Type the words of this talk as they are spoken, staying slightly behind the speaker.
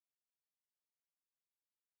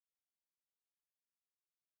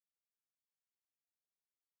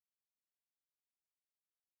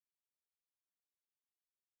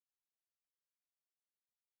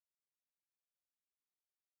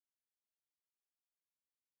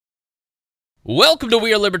Welcome to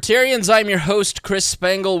We Are Libertarians. I'm your host, Chris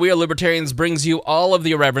Spangle. We Are Libertarians brings you all of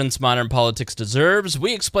the irreverence modern politics deserves.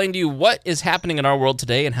 We explain to you what is happening in our world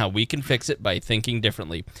today and how we can fix it by thinking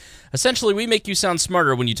differently. Essentially, we make you sound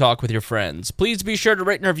smarter when you talk with your friends. Please be sure to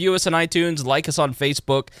rate and review us on iTunes, like us on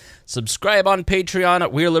Facebook, subscribe on Patreon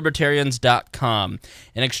at WeareLibertarians.com.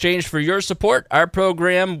 In exchange for your support, our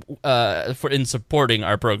program, in supporting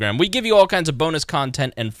our program, we give you all kinds of bonus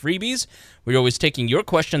content and freebies. We're always taking your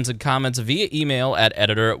questions and comments via email at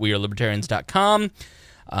editor@WeareLibertarians.com.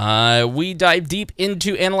 We dive deep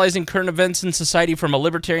into analyzing current events in society from a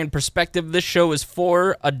libertarian perspective. This show is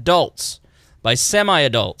for adults by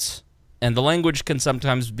semi-adults, and the language can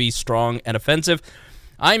sometimes be strong and offensive.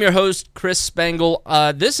 I'm your host, Chris Spangle.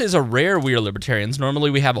 This is a rare We Are Libertarians. Normally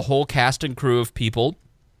we have a whole cast and crew of people.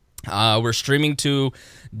 We're streaming to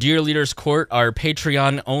Dear Leaders Court, our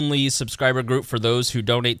Patreon-only subscriber group for those who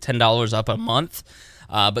donate $10 up a month.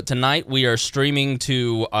 But tonight we are streaming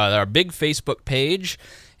to our big Facebook page,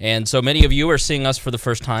 and so many of you are seeing us for the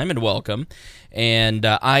first time, and welcome. And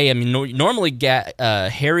I am normally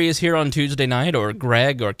Harry is here on Tuesday night, or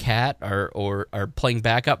Greg or Kat are playing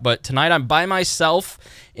backup, but tonight I'm by myself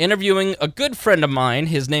interviewing a good friend of mine.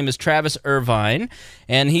 His name is Travis Irvine,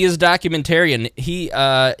 and he is a documentarian. He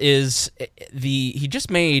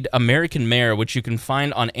just made American Mayor, which you can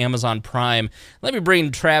find on Amazon Prime. Let me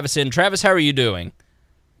bring Travis in. Travis, how are you doing?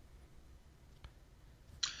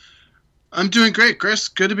 I'm doing great, Chris.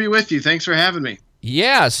 Good to be with you. Thanks for having me.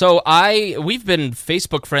 Yeah, so we've been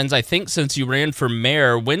Facebook friends, I think, since you ran for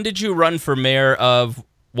mayor. When did you run for mayor of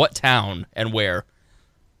what town and where?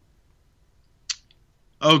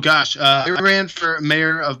 Oh, gosh. I ran for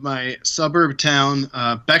mayor of my suburb town,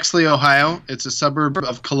 Bexley, Ohio. It's a suburb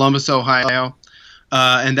of Columbus, Ohio.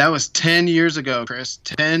 And that was 10 years ago, Chris.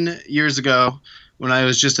 10 years ago when I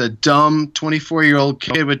was just a dumb 24-year-old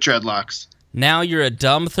kid with dreadlocks. Now you're a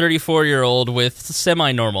dumb 34-year-old with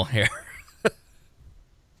semi-normal hair.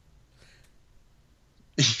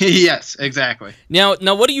 Yes, exactly. Now,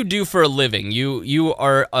 what do you do for a living? You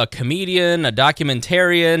are a comedian, a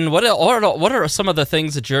documentarian. What are some of the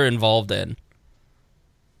things that you're involved in?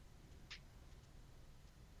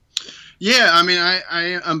 Yeah, I mean,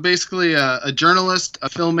 I'm basically a journalist, a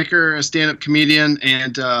filmmaker, a stand-up comedian,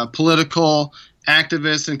 and political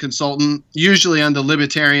activist and consultant, usually on the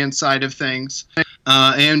libertarian side of things.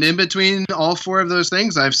 And in between all four of those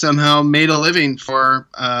things, I've somehow made a living for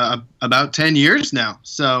about 10 years now.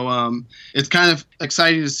 So it's kind of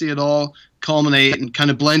exciting to see it all culminate and kind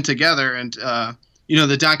of blend together. And,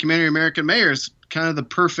 the documentary American Mayor is kind of the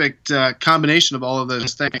perfect combination of all of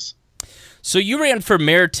those things. So you ran for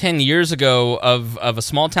mayor 10 years ago of a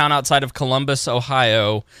small town outside of Columbus,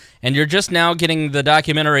 Ohio, and you're just now getting the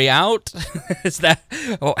documentary out? Is that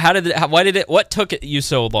what took you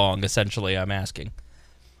so long, essentially, I'm asking?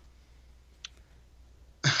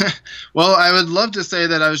 Well, I would love to say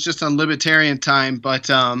that I was just on libertarian time, but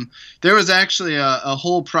there was actually a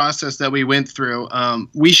whole process that we went through.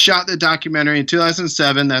 We shot the documentary in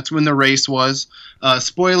 2007. That's when the race was.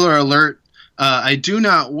 Spoiler alert. I do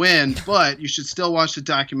not win, but you should still watch the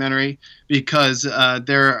documentary because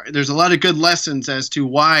there's a lot of good lessons as to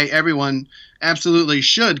why everyone absolutely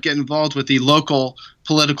should get involved with the local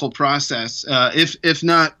political process. If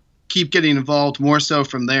not, keep getting involved more so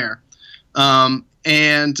from there.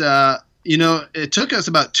 It took us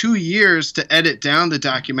about 2 years to edit down the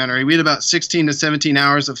documentary. We had about 16 to 17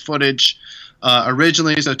 hours of footage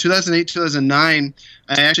originally. So 2008, 2009,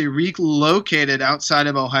 I actually relocated outside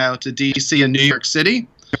of Ohio to D.C. and New York City.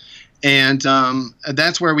 And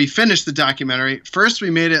that's where we finished the documentary. First, we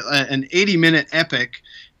made it an 80-minute epic,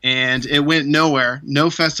 and it went nowhere. No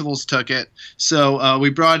festivals took it. So we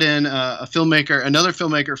brought in another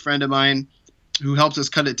filmmaker friend of mine, who helped us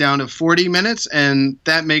cut it down to 40 minutes, and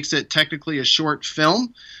that makes it technically a short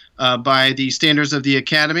film by the standards of the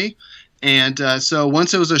Academy. And so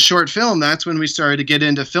once it was a short film, that's when we started to get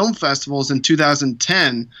into film festivals in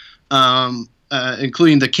 2010,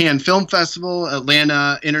 including the Cannes Film Festival,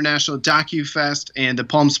 Atlanta International Docu-Fest, and the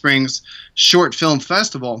Palm Springs Short Film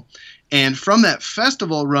Festival. And from that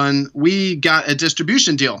festival run, we got a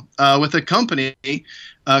distribution deal with a company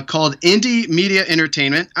called Indie Media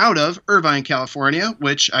Entertainment out of Irvine, California,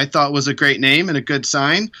 which I thought was a great name and a good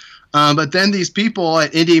sign. But then these people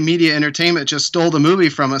at Indie Media Entertainment just stole the movie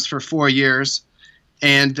from us for 4 years,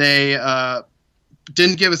 and they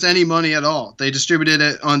didn't give us any money at all. They distributed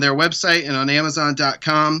it on their website and on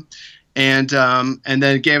Amazon.com, and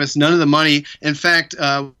then gave us none of the money. In fact,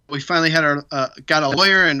 we finally had our got a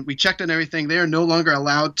lawyer, and we checked on everything. They are no longer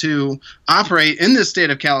allowed to operate in the state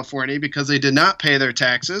of California because they did not pay their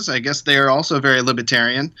taxes. I guess they are also very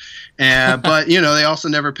libertarian, but they also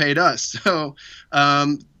never paid us. So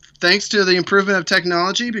thanks to the improvement of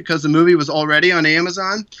technology, because the movie was already on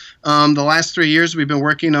Amazon, the last 3 years we've been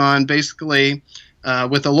working on basically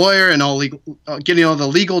with a lawyer and getting all the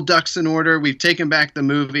legal ducks in order. We've taken back the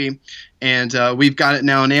movie, and we've got it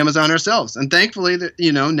now on Amazon ourselves. And thankfully,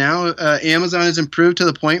 now Amazon has improved to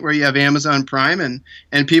the point where you have Amazon Prime,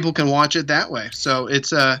 and people can watch it that way. So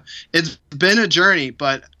it's been a journey,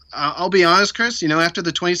 but I'll be honest, Chris, after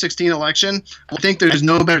the 2016 election, I think there's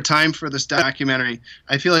no better time for this documentary.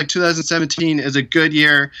 I feel like 2017 is a good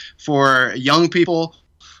year for young people,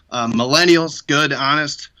 millennials, good,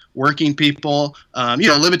 honest, working people,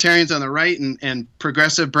 libertarians on the right and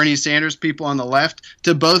progressive Bernie Sanders people on the left,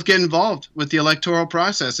 to both get involved with the electoral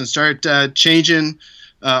process and start changing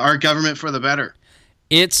our government for the better.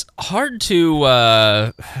 It's hard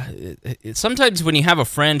to sometimes when you have a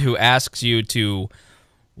friend who asks you to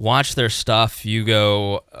watch their stuff, you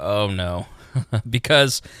go, oh no,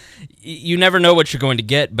 because you never know what you're going to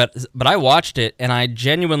get. But I watched it, and I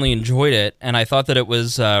genuinely enjoyed it, and I thought that it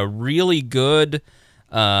was really good.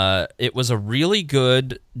 It was a really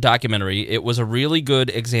good documentary. It was a really good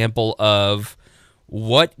example of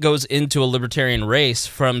what goes into a libertarian race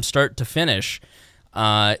from start to finish.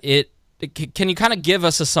 Can you kind of give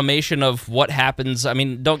us a summation of what happens? I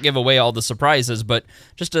mean, don't give away all the surprises, but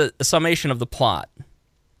just a summation of the plot.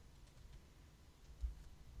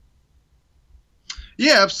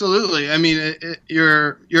 Yeah, absolutely. I mean,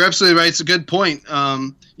 you're absolutely right. It's a good point.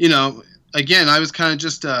 Again, I was kind of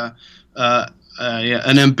just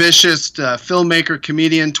an ambitious filmmaker,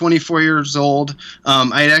 comedian, 24 years old.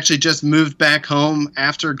 I had actually just moved back home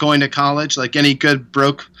after going to college, like any good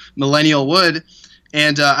broke millennial would.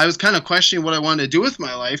 And I was kind of questioning what I wanted to do with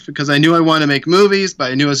my life, because I knew I wanted to make movies, but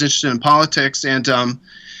I knew I was interested in politics. And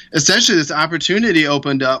essentially this opportunity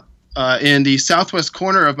opened up in the southwest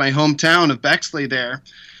corner of my hometown of Bexley there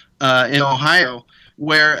in Ohio,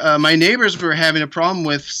 where my neighbors were having a problem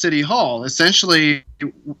with City Hall. Essentially,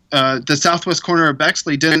 the southwest corner of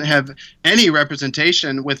Bexley didn't have any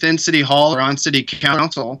representation within City Hall or on City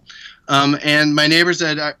Council. And my neighbors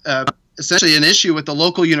had essentially an issue with the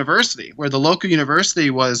local university, where the local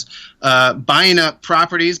university was buying up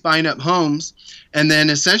properties, buying up homes, and then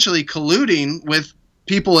essentially colluding with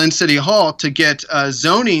people in City Hall to get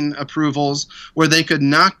zoning approvals where they could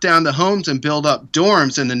knock down the homes and build up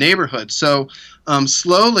dorms in the neighborhood. So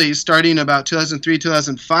slowly, starting about 2003,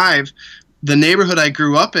 2005, the neighborhood I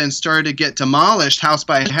grew up in started to get demolished house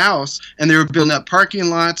by house, and they were building up parking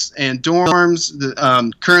lots and dorms.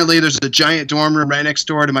 Currently, there's a giant dorm room right next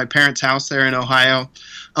door to my parents' house there in Ohio.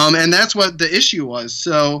 And that's what the issue was.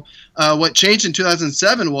 So what changed in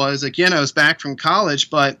 2007 was, again, I was back from college,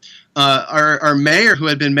 but our mayor, who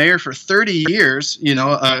had been mayor for 30 years,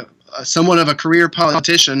 somewhat of a career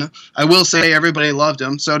politician. I will say everybody loved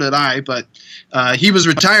him, so did I, but he was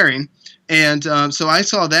retiring. And so I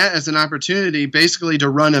saw that as an opportunity basically to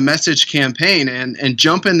run a message campaign and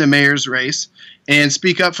jump in the mayor's race and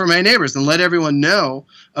speak up for my neighbors and let everyone know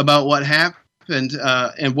about what happened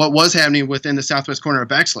and what was happening within the southwest corner of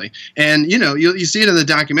Bexley. And, you see it in the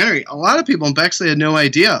documentary. A lot of people in Bexley had no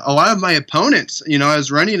idea. A lot of my opponents, I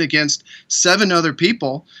was running against 7 other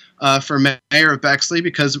people for mayor of Bexley,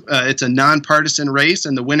 because it's a nonpartisan race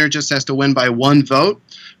and the winner just has to win by 1 vote.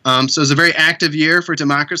 So it was a very active year for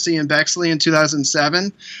democracy in Bexley in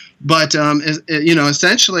 2007. But,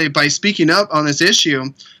 essentially by speaking up on this issue,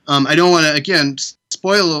 I don't want to, again,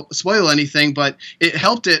 spoil anything, but it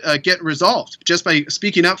helped it get resolved just by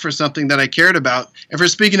speaking up for something that I cared about and for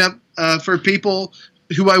speaking up for people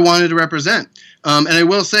who I wanted to represent. And I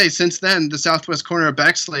will say, since then, the southwest corner of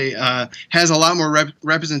Bexley has a lot more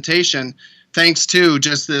representation, thanks to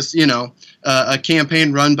just this, a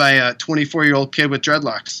campaign run by a 24-year-old kid with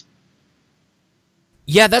dreadlocks.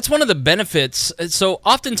 Yeah, that's one of the benefits. So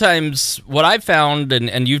oftentimes what I've found,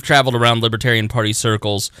 and you've traveled around Libertarian Party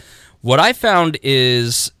circles, what I found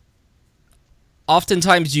is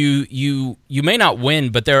oftentimes you may not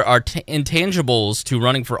win, but there are intangibles to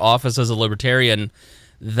running for office as a libertarian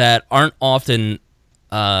that aren't often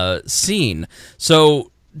seen.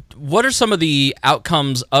 So what are some of the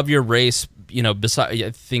outcomes of your race? Besides, I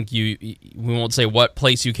think we won't say what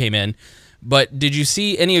place you came in, but did you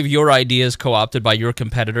see any of your ideas co-opted by your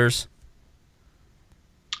competitors?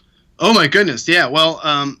 Oh my goodness, yeah. Well,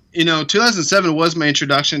 2007 was my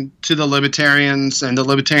introduction to the Libertarians and the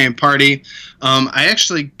Libertarian Party. I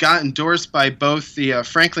actually got endorsed by both the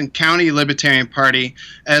Franklin County Libertarian Party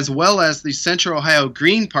as well as the Central Ohio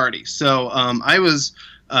Green Party. So I was,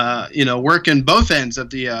 working both ends of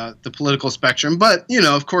the political spectrum. But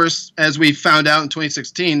of course, as we found out in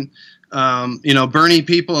 2016. Bernie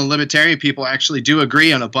people and Libertarian people actually do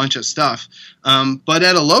agree on a bunch of stuff. But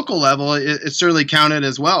at a local level, it certainly counted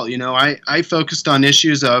as well. I focused on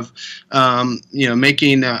issues of,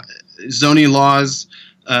 making zoning laws,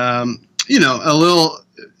 a little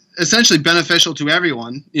essentially beneficial to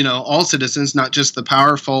everyone, all citizens, not just the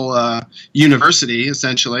powerful university,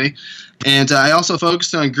 essentially. And I also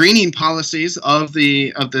focused on greening policies of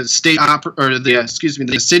the state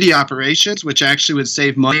the city operations, which actually would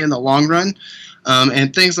save money in the long run,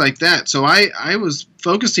 and things like that. So I was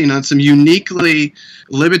focusing on some uniquely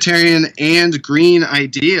libertarian and green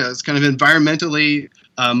ideas, kind of environmentally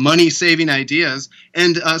money-saving ideas,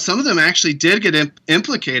 and some of them actually did get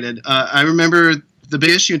implicated. I remember the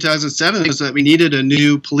big issue in 2007 was that we needed a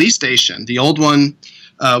new police station. The old one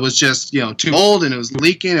was just too old, and it was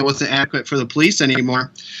leaking. It wasn't adequate for the police anymore.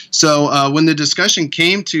 So when the discussion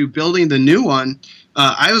came to building the new one,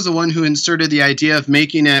 I was the one who inserted the idea of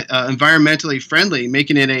making it environmentally friendly,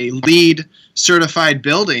 making it a LEED certified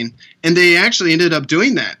building, and they actually ended up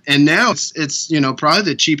doing that. And now it's probably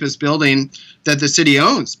the cheapest building that the city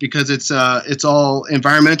owns because it's all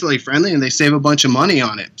environmentally friendly and they save a bunch of money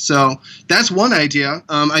on it. So that's one idea.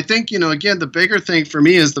 I think again, the bigger thing for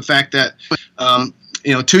me is the fact that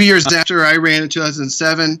 2 years after I ran in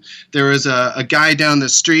 2007, there was a guy down the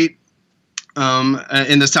street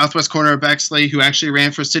in the southwest corner of Bexley who actually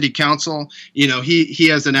ran for city council. He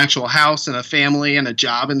has an actual house and a family and a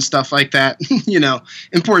job and stuff like that.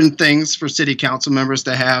 Important things for city council members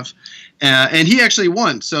to have. And he actually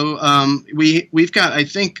won. So we've got, I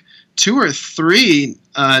think, 2 or 3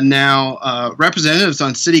 now representatives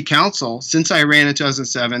on city council since I ran in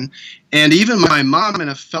 2007, and even my mom and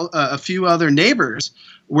a few other neighbors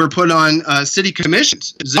were put on city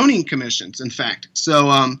commissions, zoning commissions, in fact.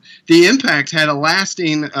 So the impact had a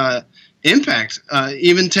lasting impact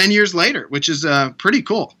even 10 years later, which is pretty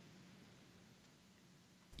cool.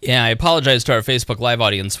 Yeah, I apologize to our Facebook Live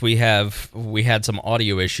audience. We had some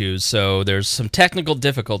audio issues, so there's some technical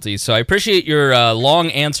difficulties. So I appreciate your long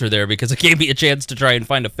answer there because it gave me a chance to try and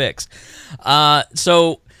find a fix.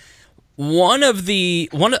 So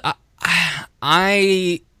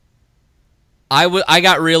I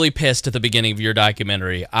got really pissed at the beginning of your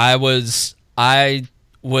documentary. I was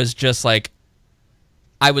just like,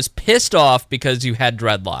 I was pissed off because you had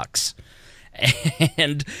dreadlocks.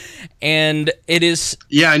 And it is,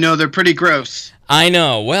 yeah, I know, they're pretty gross. I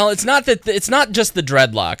know. Well, it's not just the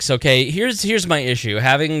dreadlocks. Okay, here's my issue.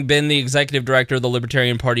 Having been the executive director of the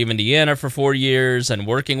Libertarian Party of Indiana for 4 years and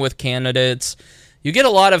working with candidates, you get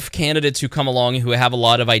a lot of candidates who come along who have a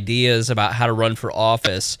lot of ideas about how to run for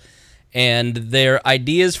office, and their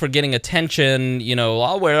ideas for getting attention,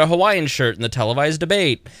 I'll wear a Hawaiian shirt in the televised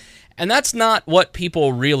debate. And that's not what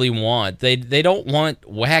people really want. They don't want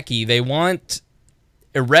wacky. They want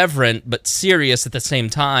irreverent but serious at the same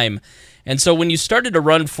time. And so when you started to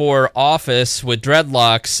run for office with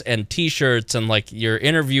dreadlocks and T-shirts and like your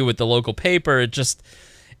interview with the local paper,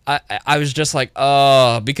 I was just like,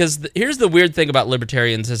 oh, because here's the weird thing about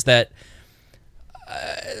libertarians is that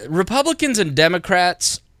Republicans and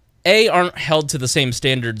Democrats, aren't held to the same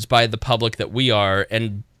standards by the public that we are,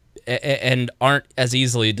 and aren't as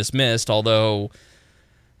easily dismissed, although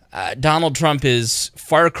Donald Trump is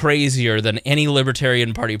far crazier than any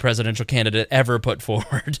Libertarian Party presidential candidate ever put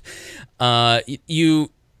forward. You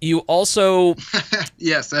also...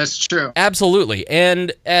 Yes, that's true. Absolutely.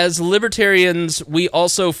 And as Libertarians, we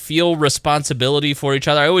also feel responsibility for each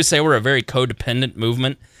other. I always say we're a very codependent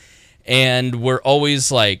movement. And we're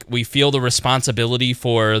always like, we feel the responsibility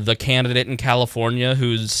for the candidate in California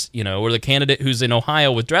who's, or the candidate who's in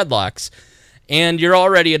Ohio with dreadlocks. And you're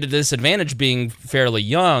already at a disadvantage being fairly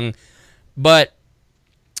young. But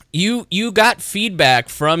you got feedback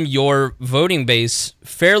from your voting base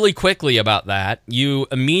fairly quickly about that. You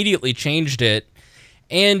immediately changed it.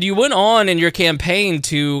 And you went on in your campaign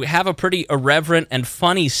to have a pretty irreverent and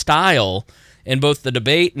funny style in both the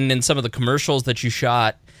debate and in some of the commercials that you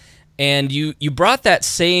shot. And you brought that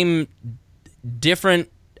same different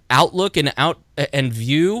outlook and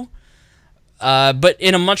view, but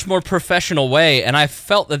in a much more professional way. And I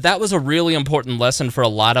felt that was a really important lesson for a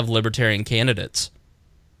lot of libertarian candidates.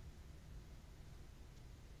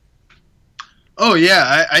 Oh,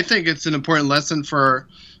 yeah. I think it's an important lesson for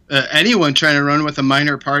anyone trying to run with a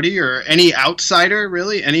minor party, or any outsider,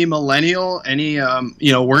 really, any millennial, any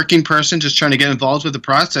working person just trying to get involved with the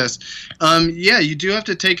process. Yeah, you do have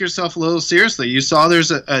to take yourself a little seriously. You saw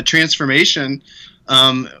there's a transformation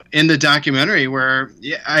in the documentary where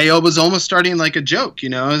I was almost starting like a joke.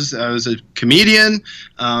 I was a comedian,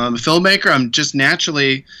 a filmmaker. I'm just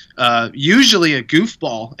naturally usually a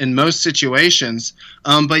goofball in most situations.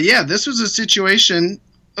 But yeah, this was a situation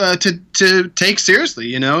to take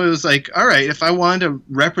seriously. It was like, all right, if I wanted to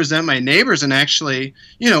represent my neighbors and actually,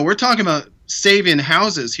 we're talking about saving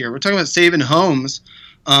houses here. We're talking about saving homes.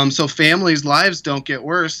 So families' lives don't get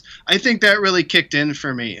worse. I think that really kicked in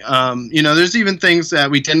for me. There's even things that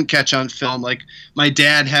we didn't catch on film, like my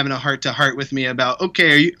dad having a heart-to-heart with me about,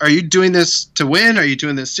 okay, are you doing this to win? Are you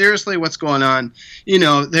doing this seriously? What's going on?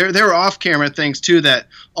 There were off-camera things too that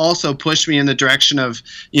also pushed me in the direction of,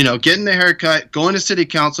 getting a haircut, going to city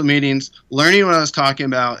council meetings, learning what I was talking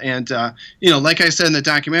about, and like I said in the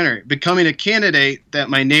documentary, becoming a candidate that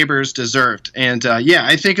my neighbors deserved. And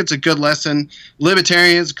I think it's a good lesson.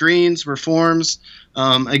 Libertarians, Greens, reforms,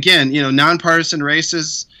 again, nonpartisan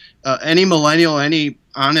races, any millennial, any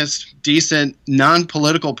honest, decent,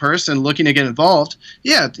 non-political person looking to get involved,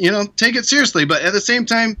 take it seriously, but at the same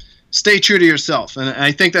time, stay true to yourself. And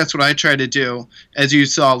I think that's what I try to do, as you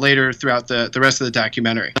saw later throughout the rest of the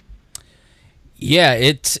documentary. Yeah,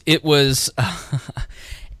 it was...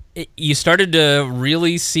 you started to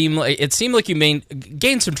really seemed like you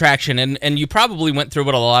gained some traction, and you probably went through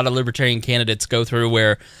what a lot of libertarian candidates go through,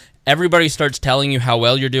 where everybody starts telling you how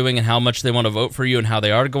well you're doing and how much they want to vote for you and how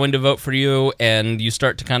they are going to vote for you, and you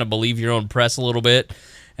start to kind of believe your own press a little bit.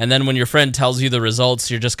 And then when your friend tells you the results,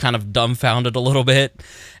 you're just kind of dumbfounded a little bit.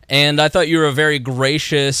 And I thought you were a very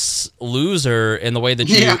gracious loser in the way that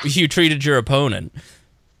you treated your opponent.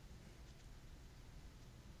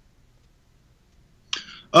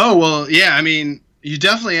 Oh, well, yeah, I mean, you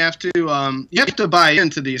definitely have to buy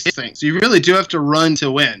into these things. You really do have to run to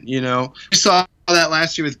win, We saw that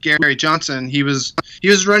last year with Gary Johnson. He was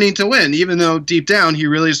running to win, even though deep down he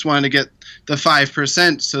really just wanted to get the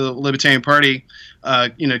 5% so the Libertarian Party,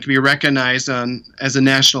 could be recognized as a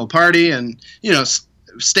national party. And,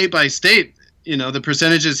 state by state, the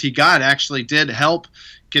percentages he got actually did help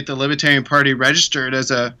get the Libertarian Party registered as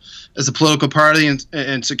a political party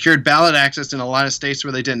and secured ballot access in a lot of states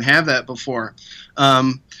where they didn't have that before.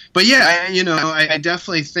 But yeah, I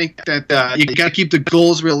definitely think that you got to keep the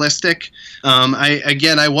goals realistic.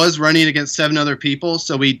 I was running against 7 other people,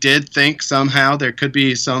 so we did think somehow there could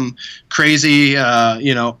be some crazy,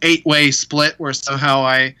 8-way split where somehow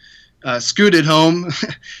I scooted home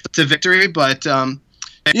to victory. But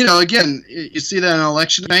again, you see that on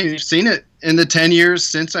election night. You've seen it in the 10 years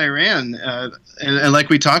since I ran, and like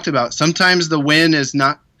we talked about, sometimes the win is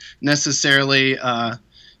not necessarily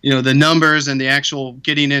the numbers and the actual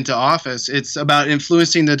getting into office. It's about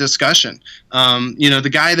influencing the discussion. The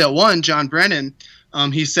guy that won, John Brennan,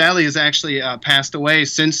 he sadly has actually passed away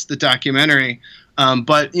since the documentary.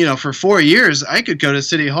 But for 4 years, I could go to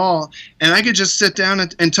City Hall and I could just sit down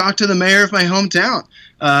and talk to the mayor of my hometown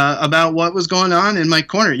about what was going on in my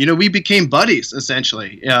corner. We became buddies,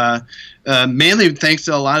 essentially, mainly thanks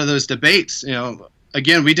to a lot of those debates.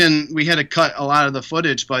 Again, we had to cut a lot of the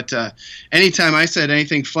footage, but anytime I said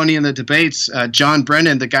anything funny in the debates, John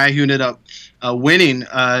Brennan, the guy who ended up winning,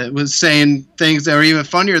 was saying things that were even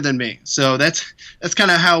funnier than me. So that's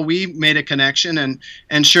kind of how we made a connection.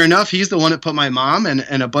 And sure enough, he's the one that put my mom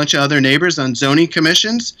and a bunch of other neighbors on zoning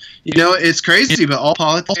commissions. It's crazy, but all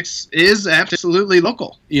politics is absolutely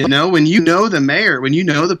local. When you know the mayor, when you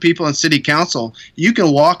know the people in city council, you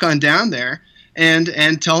can walk on down there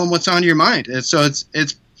and tell them what's on your mind. And so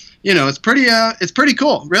it's pretty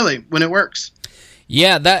cool, really, when it works.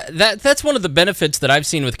 Yeah, that's one of the benefits that I've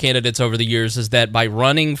seen with candidates over the years, is that by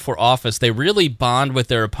running for office, they really bond with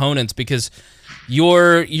their opponents, because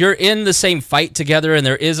you're in the same fight together and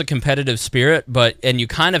there is a competitive spirit, and you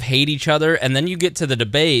kind of hate each other, and then you get to the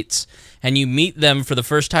debates and you meet them for the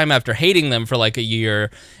first time after hating them for like a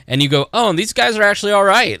year, and you go, oh, these guys are actually all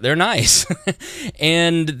right. They're nice.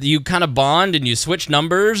 And you kind of bond and you switch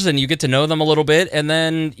numbers and you get to know them a little bit, and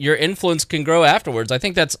then your influence can grow afterwards. I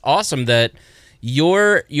think that's awesome that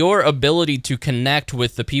your ability to connect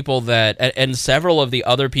with the people that, and several of the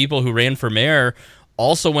other people who ran for mayor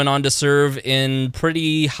also went on to serve in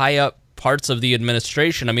pretty high up parts of the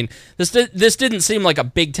administration. I mean, this didn't seem like a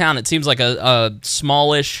big town. It seems like a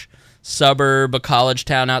smallish suburb, a college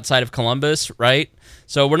town outside of Columbus, right?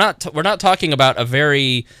 So we're not talking about a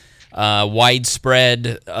very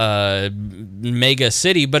widespread mega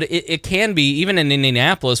city, but it can be, even in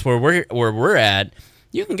Indianapolis where we're at.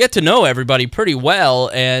 You can get to know everybody pretty well.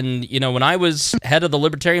 And, you know, when I was head of the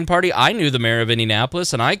Libertarian Party, I knew the mayor of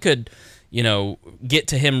Indianapolis, and I could, you know, get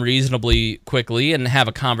to him reasonably quickly and have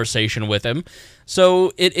a conversation with him.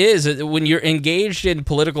 So it is, when you're engaged in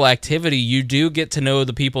political activity, you do get to know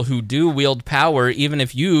the people who do wield power, even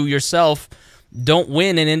if you yourself don't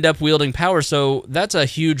win and end up wielding power. So that's a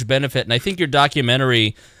huge benefit. And I think your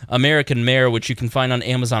documentary, American Mayor, which you can find on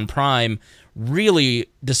Amazon Prime, really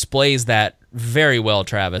displays that very well,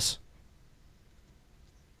 Travis.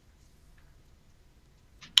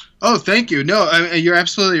 Oh, thank you. No, you're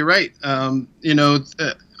absolutely right. You know,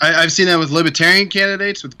 I've seen that with Libertarian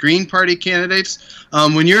candidates, with Green Party candidates.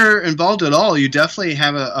 When you're involved at all, you definitely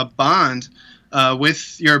have a bond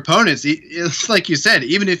with your opponents. It's like you said,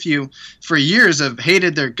 even if you, for years, have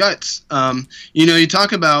hated their guts. You know, you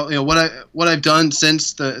talk about, you know, what I've done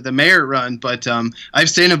since the mayor run, but I've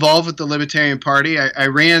stayed involved with the Libertarian Party. I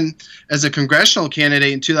ran as a congressional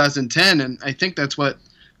candidate in 2010, and I think that's what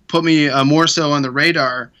put me more so on the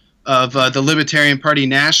radar of the Libertarian Party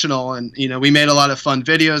National. And, you know, we made a lot of fun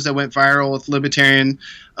videos that went viral with Libertarian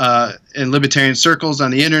in Libertarian circles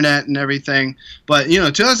on the internet and everything. But, you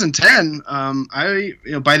know, 2010,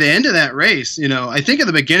 you know, by the end of that race, you know, I think at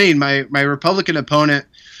the beginning my Republican opponent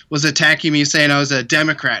was attacking me, saying I was a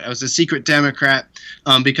Democrat. I was a secret Democrat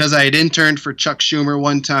because I had interned for Chuck Schumer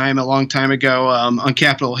one time, a long time ago, on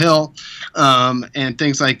Capitol Hill, and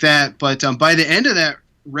things like that. But by the end of that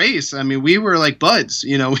race, I mean, we were like buds.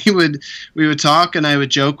 You know, we would talk, and I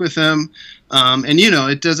would joke with him. And, you know,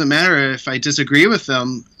 it doesn't matter if I disagree with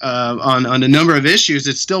them on a number of issues.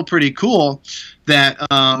 It's still pretty cool that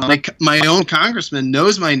my own congressman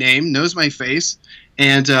knows my name, knows my face,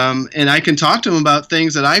 and I can talk to him about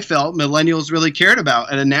things that I felt millennials really cared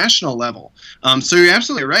about at a national level. So you're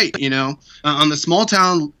absolutely right. You know, on the small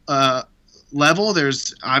town level,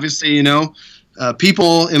 there's obviously, you know,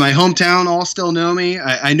 people in my hometown all still know me.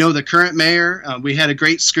 I know the current mayor. We had a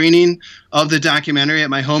great screening of the documentary at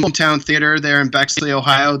my hometown theater there in Bexley,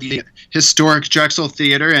 Ohio, the historic Drexel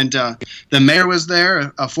Theater. And the mayor was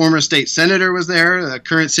there. A former state senator was there. The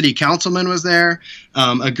current city councilman was there.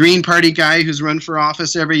 A Green Party guy who's run for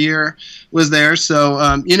office every year was there.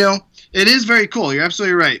 So, you know, it is very cool. You're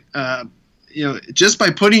absolutely right. You know, just by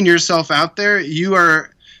putting yourself out there, you are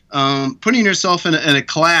putting yourself in a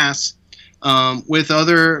class with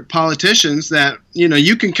other politicians that, you know,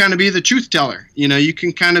 you can kind of be the truth teller. You know, you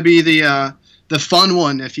can kind of be the fun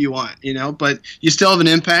one if you want, you know, but you still have an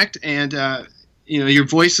impact, and, you know, your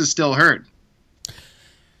voice is still heard.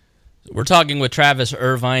 We're talking with Travis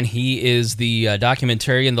Irvine. He is the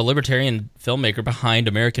documentarian, the Libertarian filmmaker behind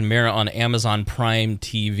American Mayor on Amazon Prime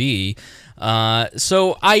TV.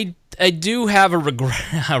 So I do have a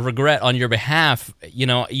regret on your behalf. You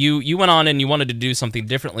know, you went on and you wanted to do something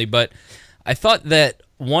differently, but I thought that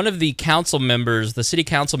one of the council members, the city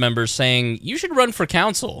council members, saying you should run for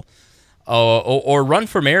council or run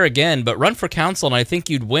for mayor again, but run for council and I think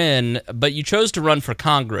you'd win, but you chose to run for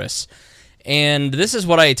Congress. And this is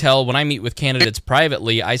what I tell when I meet with candidates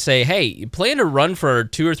privately. I say, hey, you plan to run for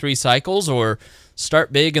 2 or 3 cycles, or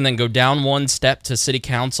start big and then go down one step to city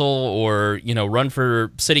council, or, you know, run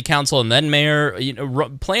for city council and then mayor. You know,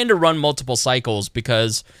 plan to run multiple cycles,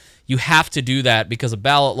 because you have to do that because of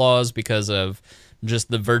ballot laws, because of just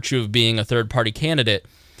the virtue of being a third-party candidate.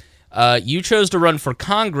 You chose to run for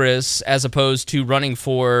Congress as opposed to running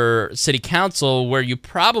for city council, where you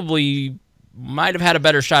probably might have had a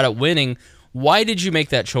better shot at winning. Why did you make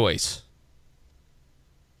that choice?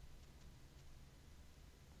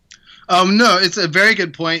 No, it's a very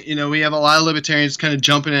good point. You know, we have a lot of libertarians kind of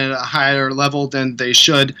jumping at a higher level than they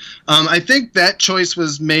should. I think that choice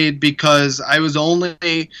was made because I was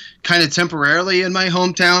only kind of temporarily in my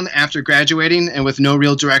hometown after graduating and with no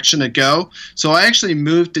real direction to go. So I actually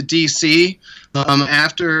moved to D.C.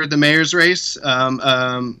 After the mayor's race.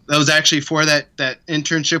 That was actually for that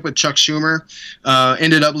internship with Chuck Schumer.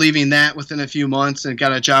 Ended up leaving that within a few months and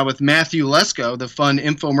got a job with Matthew Lesko, the fun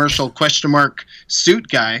infomercial question mark suit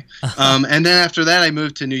guy. And then after that, I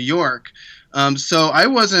moved to New York. So I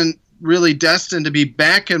wasn't really destined to be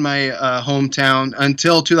back in my hometown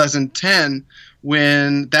until 2010,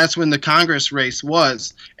 that's when the Congress race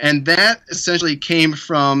was. And that essentially came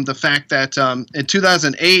from the fact that in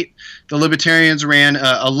 2008, the Libertarians ran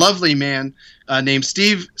a lovely man named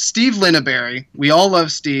Steve Linneberry. We all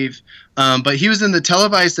love Steve, but he was in the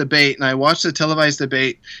televised debate, and I watched the televised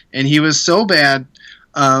debate, and he was so bad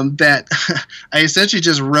that I essentially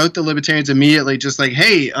just wrote the Libertarians immediately, just like,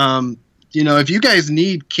 hey, you know, if you guys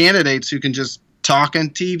need candidates who can just talk on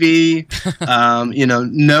TV, you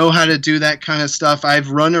know how to do that kind of stuff. I've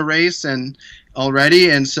run a race already,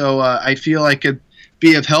 and so I feel I could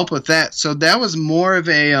be of help with that. So that was more of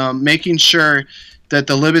a making sure that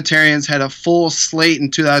the Libertarians had a full slate in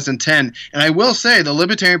 2010. And I will say the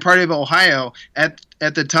Libertarian Party of Ohio at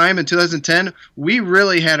the time in 2010, we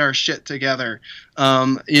really had our shit together.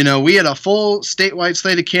 You know, we had a full statewide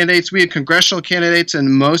slate of candidates. We had congressional candidates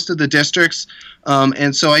in most of the districts.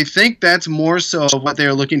 And so I think that's more so what they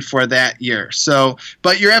were looking for that year. So,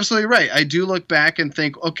 but you're absolutely right. I do look back and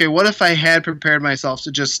think, okay, what if I had prepared myself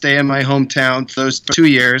to just stay in my hometown for those 2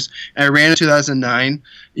 years? And I ran in 2009.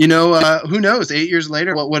 You know, who knows? 8 years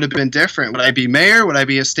later, what would have been different? Would I be mayor? Would I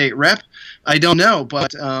be a state rep? I don't know.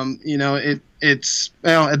 But, you know, it's,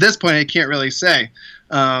 well, at this point, I can't really say.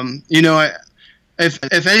 You know,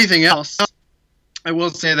 if anything else, I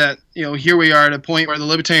will say that, you know, here we are at a point where the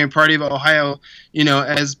Libertarian Party of Ohio, you know,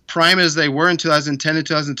 as prime as they were in 2010 and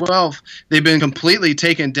 2012, they've been completely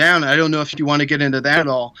taken down. I don't know if you want to get into that at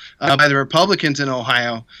all, by the Republicans in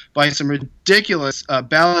Ohio, by some ridiculous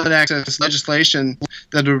ballot access legislation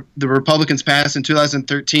that the Republicans passed in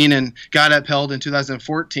 2013 and got upheld in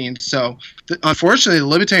 2014. So, unfortunately, the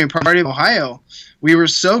Libertarian Party of Ohio, we were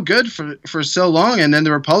so good for so long, and then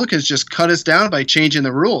the Republicans just cut us down by changing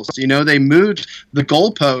the rules. You know, they moved the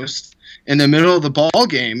goalpost in the middle of the ball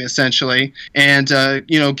game, essentially. And,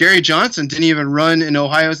 you know, Gary Johnson didn't even run in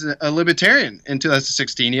Ohio as a Libertarian in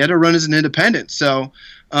 2016. He had to run as an independent. So,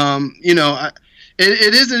 you know,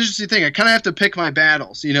 it is an interesting thing. I kind of have to pick my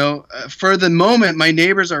battles. You know, for the moment, my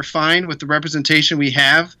neighbors are fine with the representation we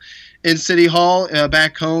have in City Hall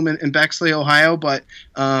back home in Bexley, Ohio. But,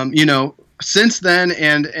 you know, since then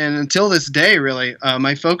and until this day, really,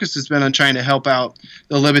 my focus has been on trying to help out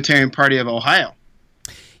the Libertarian Party of Ohio.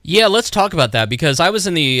 Yeah, let's talk about that, because I was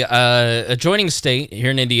in the adjoining state here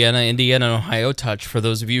in Indiana. Indiana and Ohio touch, for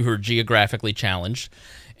those of you who are geographically challenged.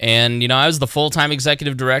 And, you know, I was the full-time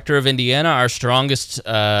executive director of Indiana. Our strongest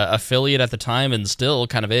affiliate at the time, and still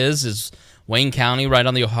kind of is Wayne County, right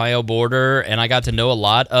on the Ohio border. And I got to know a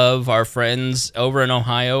lot of our friends over in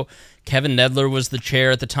Ohio. Kevin Nedler was the chair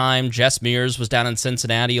at the time. Jess Mears was down in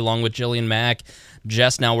Cincinnati along with Jillian Mack.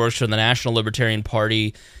 Jess now works for the National Libertarian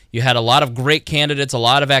Party. You had a lot of great candidates, a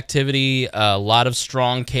lot of activity, a lot of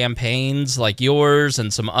strong campaigns like yours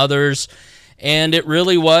and some others. And it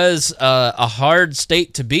really was a hard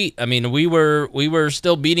state to beat. I mean, we were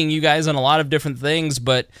still beating you guys on a lot of different things,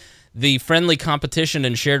 but the friendly competition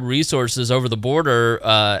and shared resources over the border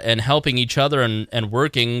and helping each other and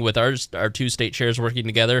working with our two state chairs working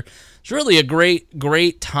together, it's really a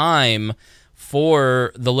great time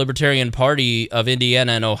for the Libertarian Party of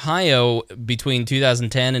Indiana and Ohio between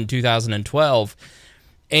 2010 and 2012.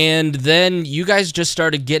 And then you guys just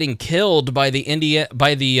started getting killed by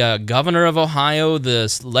the governor of Ohio,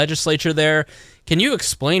 the legislature there. Can you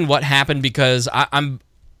explain what happened? Because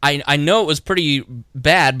I know it was pretty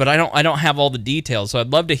bad, but I don't have all the details. So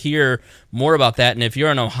I'd love to hear more about that. And if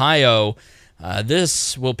you're in Ohio,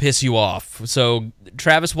 this will piss you off. So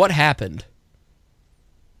Travis, what happened?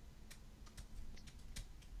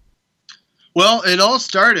 Well, it all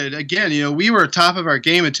started, again, you know, we were top of our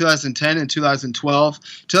game in 2010 and 2012.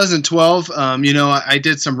 2012, you know, I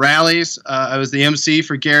did some rallies. I was the MC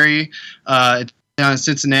for Gary down in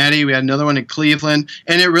Cincinnati. We had another one in Cleveland.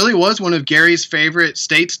 And it really was one of Gary's favorite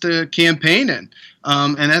states to campaign in.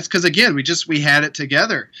 And that's because, again, we had it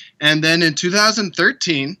together. And then in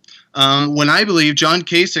 2013, when I believe John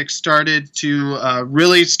Kasich started to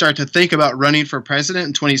really start to think about running for president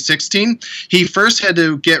in 2016, he first had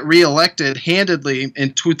to get reelected handedly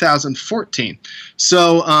in 2014.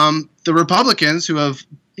 So the Republicans, who have,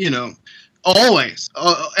 you know, always,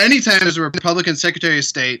 anytime there's a Republican Secretary of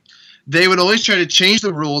State, they would always try to change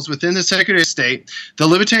the rules within the Secretary of State. The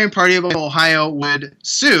Libertarian Party of Ohio would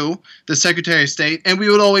sue the Secretary of State, and we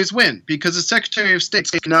would always win because the Secretary of State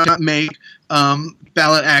cannot make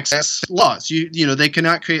ballot access laws. You know, they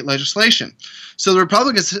cannot create legislation. So the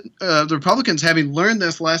Republicans, having learned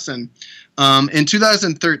this lesson, in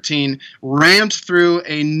 2013, rammed through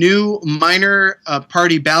a new minor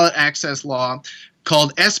party ballot access law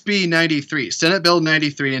called SB 93, Senate Bill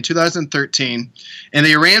 93 in 2013, and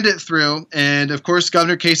they rammed it through, and of course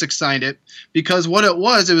Governor Kasich signed it, because what it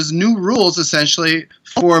was new rules essentially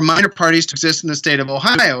for minor parties to exist in the state of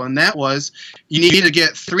Ohio, and that was you need to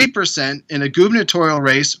get 3% in a gubernatorial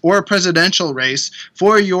race or a presidential race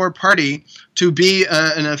for your party to be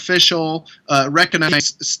an official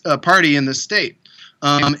recognized party in the state.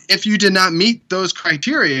 If you did not meet those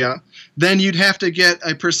criteria, then you'd have to get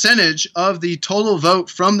a percentage of the total vote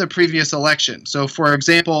from the previous election. So, for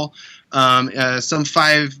example, some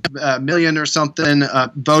 5 million or something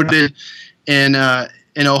voted in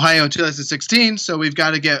Ohio in 2016. So we've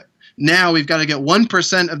got to get Now we've got to get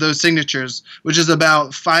 1% of those signatures, which is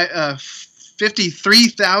about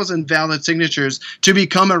 53,000 valid signatures to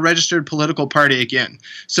become a registered political party again.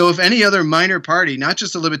 So if any other minor party, not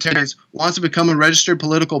just the Libertarians, wants to become a registered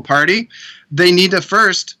political party, they need to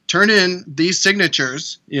first turn in these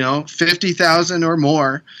signatures, 50,000 or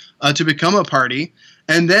more, to become a party.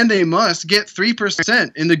 And then they must get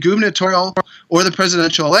 3% in the gubernatorial or the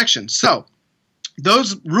presidential election. So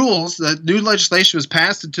those rules, the new legislation was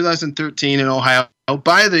passed in 2013 in Ohio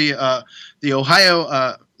by the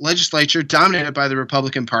Ohio legislature, dominated by the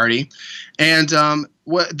Republican Party. And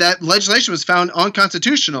that legislation was found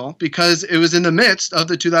unconstitutional because it was in the midst of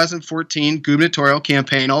the 2014 gubernatorial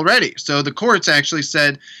campaign already. So the courts actually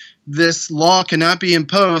said this law cannot be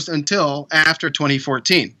imposed until after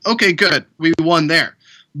 2014. Okay, good. We won there.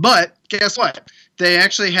 But guess what? They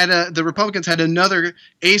actually had the Republicans had another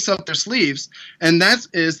ace up their sleeves, and that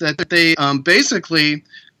is that they basically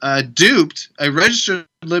duped a registered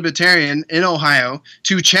Libertarian in Ohio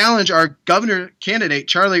to challenge our governor candidate,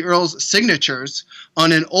 Charlie Earl's signatures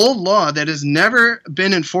on an old law that has never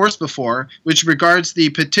been enforced before, which regards the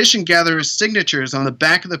petition gatherer's signatures on the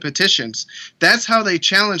back of the petitions. That's how they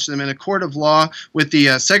challenged them in a court of law with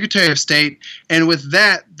the Secretary of State, and with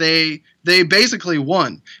that, they basically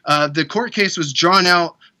won. The court case was drawn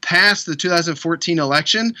out past the 2014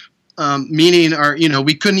 election, meaning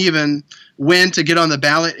we couldn't even win to get on the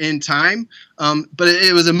ballot in time. But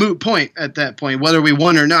it was a moot point at that point, whether we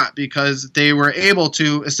won or not, because they were able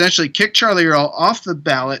to essentially kick Charlie Earl off the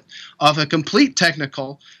ballot off a complete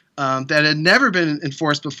technical that had never been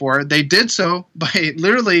enforced before. They did so by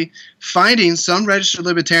literally finding some registered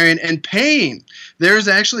Libertarian and paying. There's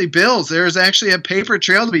actually bills. There's actually a paper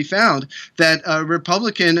trail to be found that a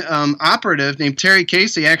Republican operative named Terry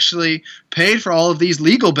Casey actually paid for all of these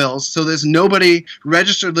legal bills so that nobody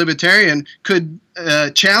registered Libertarian could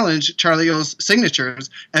challenge Charlie Earl's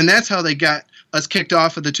signatures. And that's how they got us kicked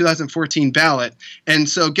off of the 2014 ballot. And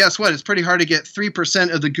so guess what? It's pretty hard to get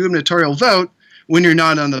 3% of the gubernatorial vote when you're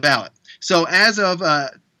not on the ballot. So as of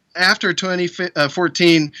after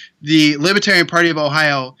 2014, the Libertarian Party of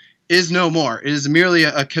Ohio is no more. It is merely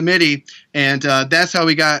a committee, and that's how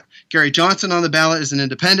we got Gary Johnson on the ballot as an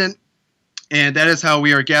independent, and that is how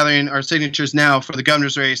we are gathering our signatures now for the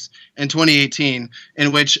governor's race in 2018,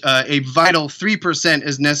 in which a vital 3%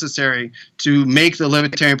 is necessary to make the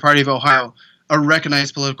Libertarian Party of Ohio a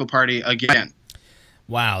recognized political party again.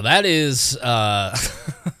 Wow, that is...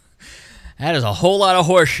 That is a whole lot of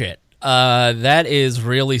horseshit. That is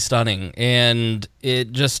really stunning, and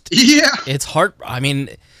it just it's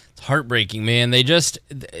heartbreaking, man. They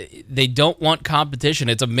don't want competition.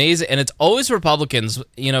 It's amazing, and it's always Republicans,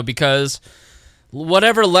 because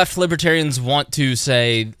whatever left libertarians want to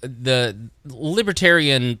say, the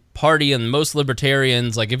Libertarian Party and most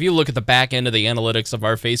libertarians, like if you look at the back end of the analytics of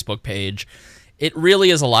our Facebook page, it really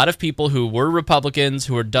is a lot of people who were Republicans,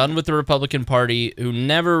 who are done with the Republican Party,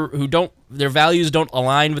 their values don't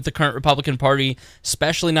align with the current Republican Party,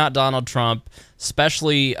 especially not Donald Trump,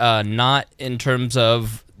 especially not in terms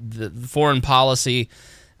of the foreign policy.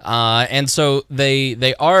 And so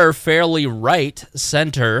they are fairly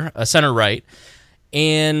center-right,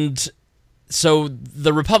 and so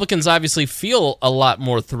the Republicans obviously feel a lot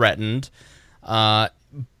more threatened.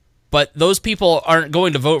 But those people aren't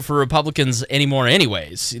going to vote for Republicans anymore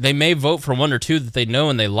anyways. They may vote for one or two that they know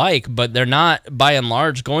and they like, but they're not, by and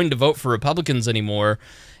large, going to vote for Republicans anymore.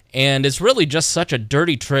 And it's really just such a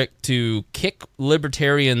dirty trick to kick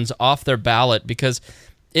libertarians off their ballot, because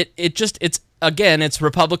it's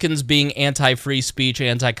Republicans being anti-free speech,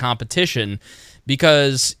 anti-competition,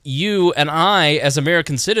 because you and I, as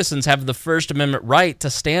American citizens, have the First Amendment right to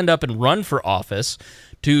stand up and run for office,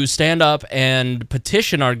 to stand up and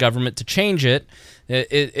petition our government to change it.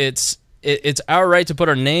 It's our right to put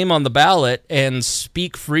our name on the ballot and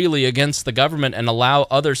speak freely against the government and allow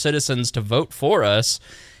other citizens to vote for us.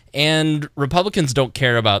 And Republicans don't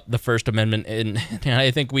care about the First Amendment, and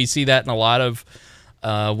I think we see that in a lot of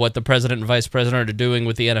what the president and vice president are doing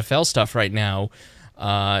with the NFL stuff right now.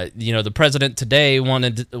 The president today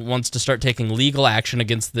wants to start taking legal action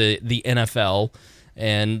against the NFL,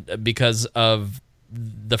 and because of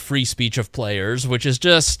the free speech of players, which is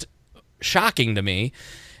just shocking to me.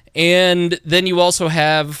 And then you also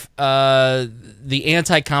have the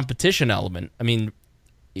anti-competition element. I mean,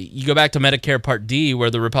 you go back to Medicare Part D, where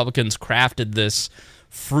the Republicans crafted this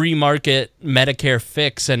free market Medicare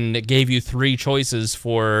fix, and it gave you 3 choices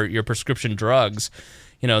for your prescription drugs.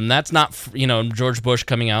 And that's not, George Bush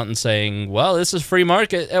coming out and saying, well, this is free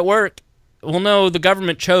market at work. Well, no, the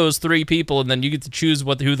government chose 3 people, and then you get to choose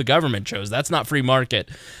who the government chose. That's not free market.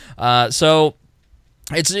 So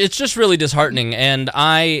It's just really disheartening, and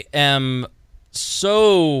I am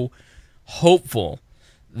so hopeful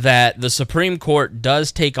that the Supreme Court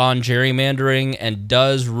does take on gerrymandering and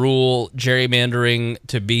does rule gerrymandering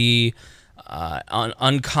to be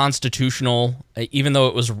unconstitutional, even though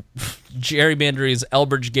it was gerrymandering's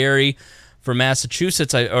Elbridge Gerry from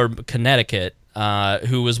Massachusetts or Connecticut,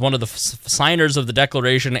 who was one of the signers of the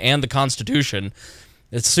Declaration and the Constitution.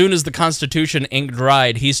 As soon as the Constitution ink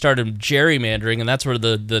dried, he started gerrymandering, and that's where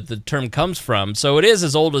the term comes from. So it is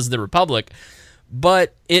as old as the Republic,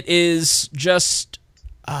 but it is just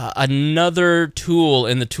another tool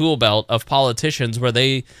in the tool belt of politicians where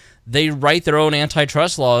they write their own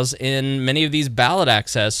antitrust laws in many of these ballot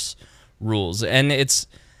access rules. And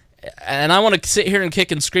I want to sit here and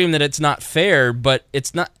kick and scream that it's not fair, but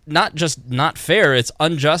it's not just not fair, it's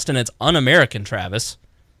unjust and it's un-American, Travis.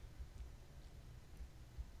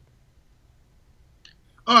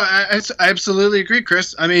 Oh, I absolutely agree,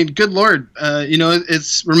 Chris. I mean, good Lord,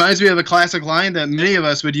 it reminds me of a classic line that many of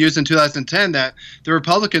us would use in 2010, that the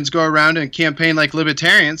Republicans go around and campaign like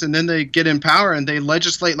libertarians, and then they get in power and they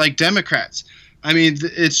legislate like Democrats. I mean,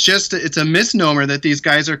 it's a misnomer that these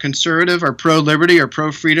guys are conservative or pro-liberty or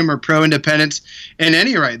pro-freedom or pro-independence in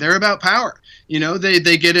any right. They're about power.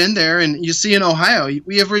 They get in there, and you see in Ohio,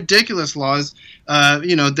 we have ridiculous laws,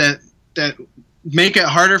 that make it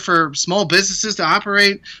harder for small businesses to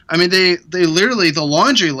operate. I mean, they literally, the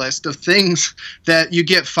laundry list of things that you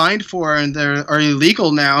get fined for and that are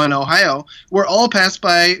illegal now in Ohio were all passed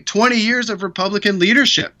by 20 years of Republican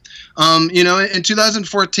leadership. In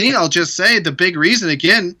 2014, I'll just say the big reason,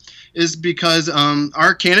 again, is because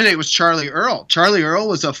our candidate was Charlie Earl. Charlie Earl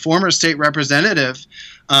was a former state representative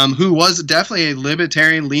who was definitely a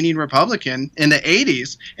libertarian-leaning Republican in the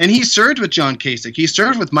 80s, and he served with John Kasich. He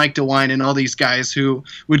served with Mike DeWine and all these guys who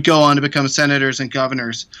would go on to become senators and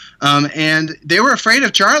governors. And they were afraid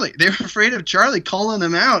of Charlie. They were afraid of Charlie calling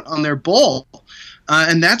them out on their bull.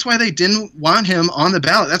 And that's why they didn't want him on the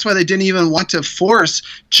ballot. That's why they didn't even want to force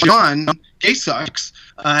John Kasich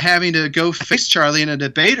having to go face Charlie in a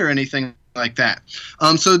debate or anything like that.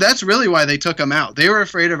 So that's really why they took him out. They were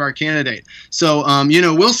afraid of our candidate. So,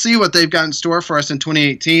 we'll see what they've got in store for us in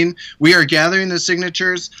 2018. We are gathering the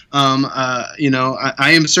signatures. I'm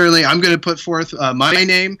going to put forth my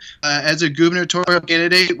name as a gubernatorial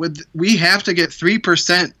candidate. We have to get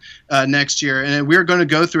 3% next year, and we're going to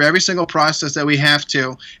go through every single process that we have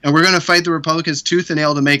to, and we're going to fight the Republicans tooth and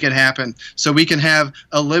nail to make it happen, so we can have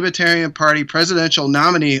a Libertarian Party presidential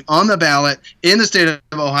nominee on the ballot in the state of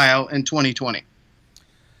Ohio in 2020.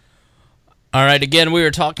 All right, again, we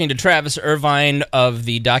were talking to Travis Irvine of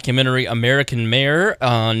the documentary American Mayor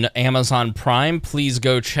on Amazon Prime. Please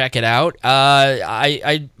go check it out.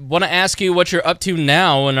 I want to ask you what you're up to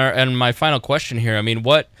now, and my final question here. I mean,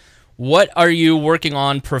 what are you working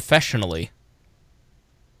on professionally?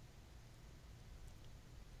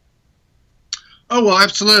 Oh, well,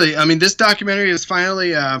 absolutely. I mean, this documentary is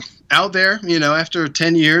finally out there, after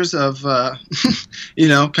 10 years of, trying to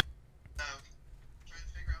figure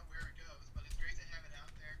out where it goes. But it's great to have it out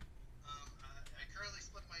there. I currently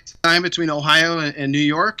split my time between Ohio and New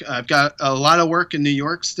York. I've got a lot of work in New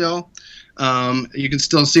York still. You can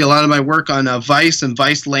still see a lot of my work on Vice and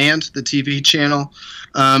Vice Land, the TV channel.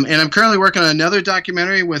 And I'm currently working on another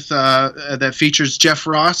documentary with that features Jeff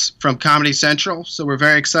Ross from Comedy Central. So we're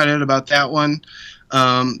very excited about that one.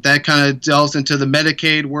 That kind of delves into the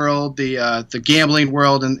Medicaid world, the gambling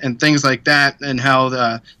world, and things like that, and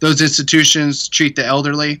how those institutions treat the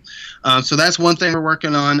elderly. So that's one thing we're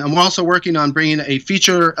working on. And we're also working on bringing a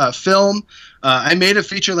feature film. I made a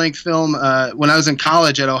feature-length film when I was in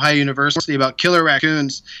college at Ohio University about killer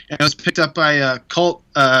raccoons, and it was picked up by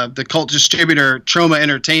the cult distributor Troma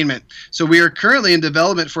Entertainment. So we are currently in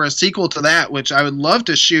development for a sequel to that, which I would love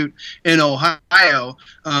to shoot in Ohio.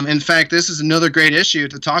 In fact, this is another great issue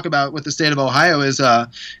to talk about with the state of Ohio is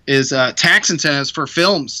tax incentives for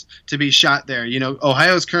films to be shot there.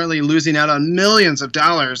 Ohio is currently losing out on millions of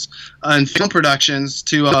dollars on film productions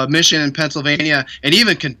to Michigan and Pennsylvania and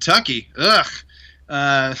even Kentucky.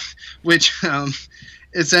 Which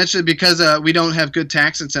essentially because we don't have good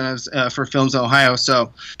tax incentives for films in Ohio.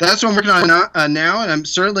 So that's what I'm working on now, and I'm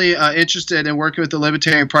certainly interested in working with the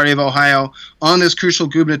Libertarian Party of Ohio on this crucial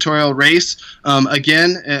gubernatorial race.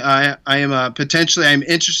 Again, I'm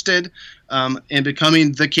interested in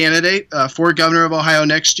becoming the candidate for governor of Ohio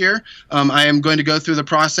next year. I am going to go through the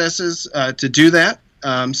processes to do that.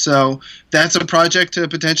 So that's a project to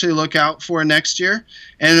potentially look out for next year.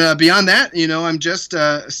 And beyond that, I'm just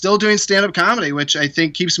still doing stand-up comedy, which I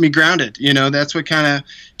think keeps me grounded. That's what kind of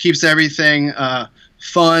keeps everything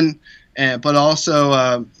fun but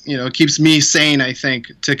also it keeps me sane, I think,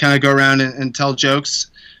 to kind of go around and tell jokes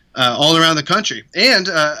all around the country. And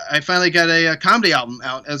I finally got a comedy album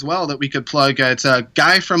out as well that we could plug. It's a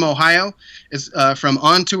Guy from Ohio. It's from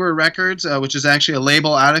On Tour Records, which is actually a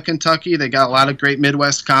label out of Kentucky. They got a lot of great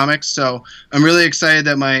Midwest comics. So I'm really excited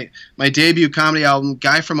that my debut comedy album,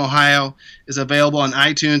 Guy from Ohio, is available on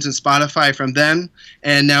iTunes and Spotify from them.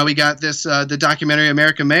 And now we got this the documentary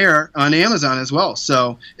American Mayor on Amazon as well.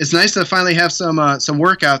 So it's nice to finally have some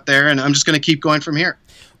work out there, and I'm just going to keep going from here.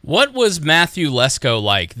 What was Matthew Lesko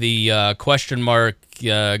like, the question mark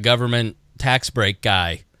government tax break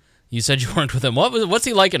guy? You said you worked with him. What's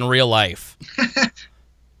he like in real life?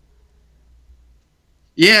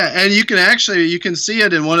 Yeah, and you can see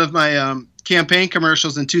it in one of my campaign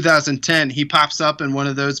commercials in 2010. He pops up in one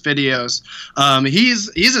of those videos.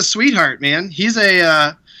 He's a sweetheart, man. He's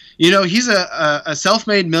a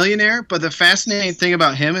self-made millionaire, but the fascinating thing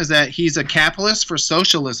about him is that he's a capitalist for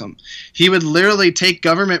socialism. He would literally take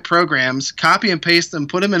government programs, copy and paste them,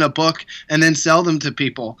 put them in a book, and then sell them to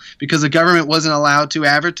people because the government wasn't allowed to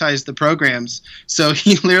advertise the programs. So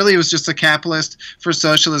he literally was just a capitalist for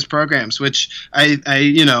socialist programs, which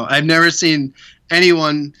I've never seen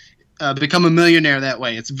anyone become a millionaire that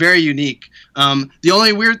way. It's very unique. The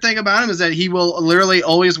only weird thing about him is that he will literally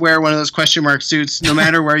always wear one of those question mark suits no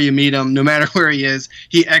matter where you meet him, no matter where he is.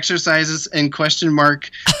 He exercises in question mark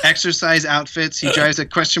exercise outfits. He drives a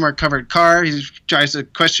question mark covered car. He drives a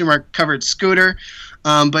question mark covered scooter.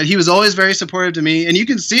 But he was always very supportive to me, and you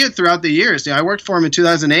can see it throughout the years. I worked for him in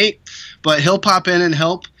 2008, but he'll pop in and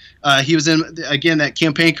help. He was in, again, that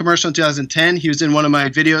campaign commercial in 2010. He was in one of my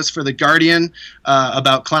videos for The Guardian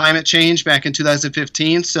about climate change back in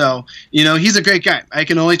 2015. So, he's a great guy. I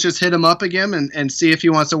can only just hit him up again and see if he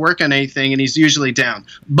wants to work on anything, and he's usually down.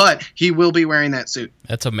 But he will be wearing that suit.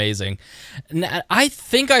 That's amazing. I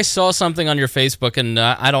think I saw something on your Facebook, and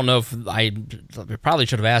I don't know if I probably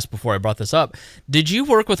should have asked before I brought this up. Did you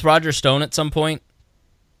work with Roger Stone at some point?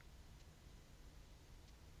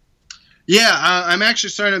 Yeah, I'm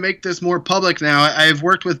actually starting to make this more public now. I've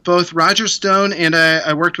worked with both Roger Stone and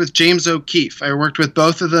I worked with James O'Keefe. I worked with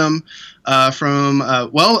both of them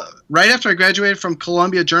right after I graduated from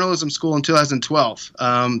Columbia Journalism School in 2012.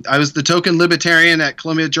 I was the token Libertarian at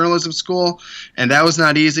Columbia Journalism School, and that was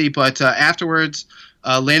not easy. But afterwards,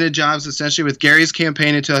 landed jobs essentially with Gary's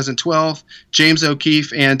campaign in 2012, James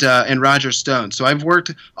O'Keefe, and Roger Stone. So I've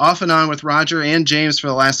worked off and on with Roger and James for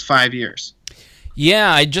the last 5 years.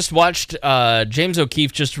 Yeah, I just watched James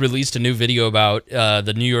O'Keefe just released a new video about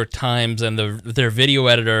the New York Times and their video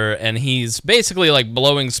editor, and he's basically like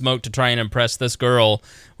blowing smoke to try and impress this girl,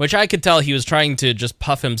 which I could tell he was trying to just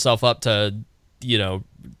puff himself up to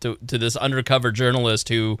this undercover journalist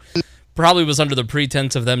who probably was under the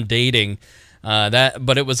pretense of them dating.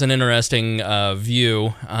 But it was an interesting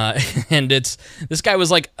view, and this guy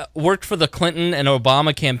was worked for the Clinton and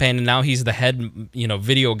Obama campaign, and now he's the head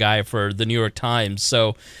video guy for the New York Times.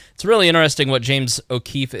 So it's really interesting what James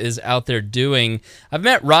O'Keefe is out there doing. I've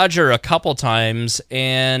met Roger a couple times,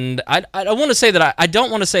 and I want to say that I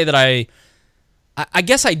don't want to say that I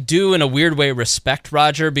guess I do in a weird way respect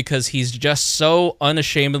Roger because he's just so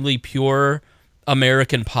unashamedly pure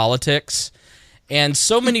American politics. And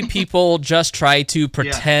so many people just try to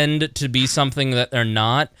pretend to be something that they're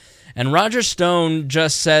not. And Roger Stone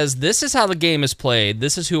just says, this is how the game is played.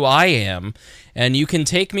 This is who I am. And you can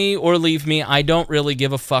take me or leave me. I don't really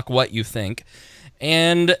give a fuck what you think.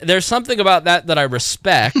 And there's something about that I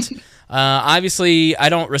respect. Obviously, I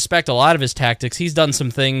don't respect a lot of his tactics. He's done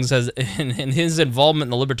some things in his involvement in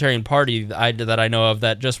the Libertarian Party that I know of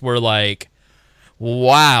that just were like,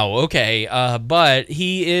 wow, okay. But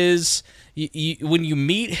he is... when you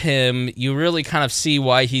meet him, you really kind of see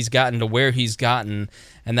why he's gotten to where he's gotten,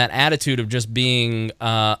 and that attitude of just being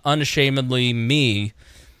unashamedly me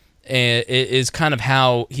is kind of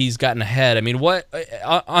how he's gotten ahead. I mean, what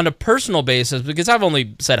on a personal basis, because I've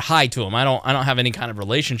only said hi to him, I don't have any kind of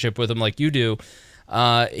relationship with him like you do.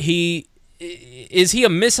 Is he a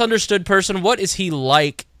misunderstood person? What is he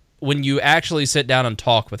like when you actually sit down and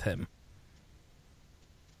talk with him?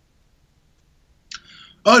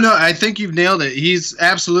 Oh, no, I think you've nailed it. He's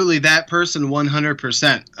absolutely that person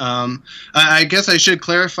 100%. I guess I should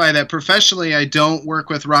clarify that professionally I don't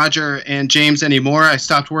work with Roger and James anymore. I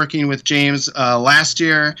stopped working with James last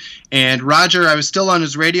year. And Roger, I was still on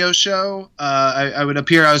his radio show. I would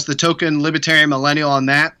appear. I was the token Libertarian millennial on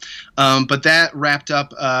that. But that wrapped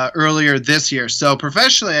up earlier this year. So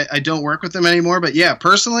professionally, I don't work with them anymore. But yeah,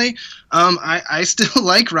 personally, I still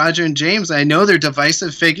like Roger and James. I know they're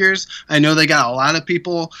divisive figures. I know they got a lot of people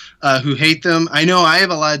people who hate them. I know I have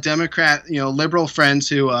a lot of Democrat, liberal friends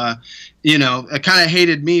who, kind of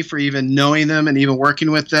hated me for even knowing them and even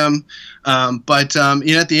working with them. But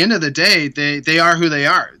at the end of the day, they are who they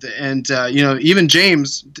are. And, even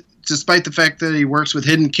James, despite the fact that he works with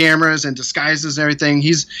hidden cameras and disguises and everything,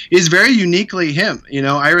 he's very uniquely him.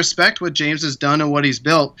 I respect what James has done and what he's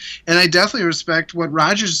built, and I definitely respect what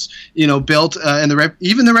Roger's built and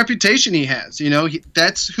even the reputation he has.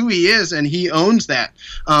 That's who he is, and he owns that.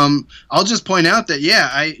 I'll just point out that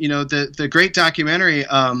the great documentary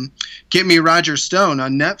Get Me Roger Stone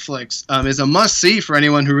on Netflix is a must see for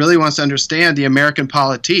anyone who really wants to understand the American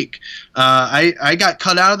politique. I got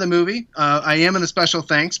cut out of the movie. I am in a special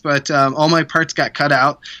thanks, but all my parts got cut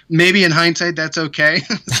out. Maybe in hindsight, that's okay.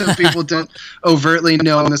 Some people don't overtly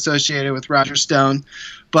know I'm associated with Roger Stone.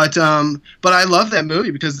 But I love that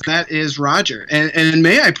movie because that is Roger. And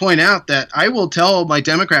may I point out that I will tell my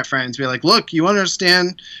Democrat friends, be like, look, you want to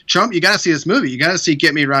understand Trump? You got to see this movie. You got to see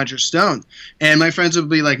Get Me Roger Stone. And my friends will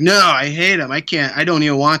be like, no, I hate him. I can't. I don't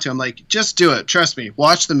even want to. I'm like, just do it. Trust me.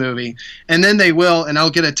 Watch the movie. And then they will, and I'll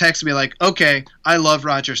get a text and be like, okay, I love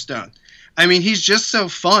Roger Stone. I mean, he's just so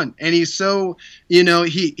fun, and he's so,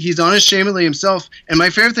 he's unashamedly himself. And my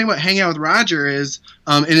favorite thing about hanging out with Roger is,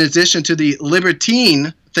 in addition to the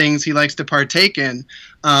libertine things he likes to partake in,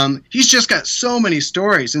 he's just got so many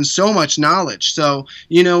stories and so much knowledge. So,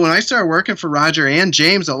 when I started working for Roger and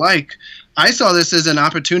James alike, I saw this as an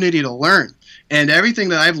opportunity to learn. And everything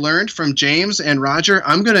that I've learned from James and Roger,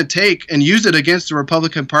 I'm going to take and use it against the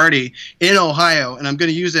Republican Party in Ohio, and I'm going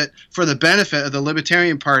to use it for the benefit of the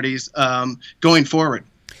Libertarian parties going forward.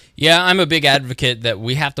 Yeah, I'm a big advocate that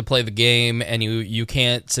we have to play the game, and you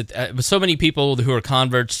can't sit. So many people who are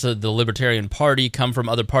converts to the Libertarian Party come from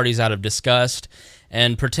other parties out of disgust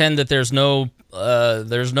and pretend that there's no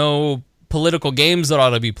political games that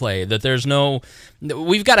ought to be played, that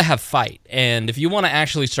we've got to have fight. And if you want to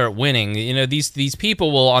actually start winning, these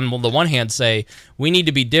people will on the one hand say we need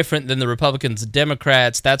to be different than the Republicans and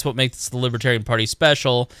Democrats, that's what makes the Libertarian Party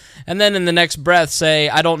special, and then in the next breath say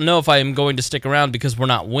I don't know if I am going to stick around because we're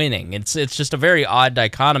not winning. It's just a very odd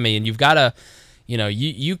dichotomy, and you've got to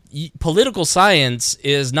political science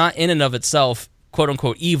is not in and of itself quote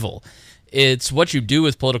unquote evil. It's what you do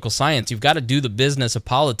with political science. You've got to do the business of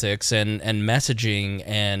politics and messaging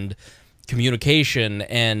and communication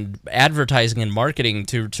and advertising and marketing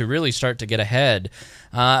to really start to get ahead.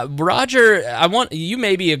 Roger, you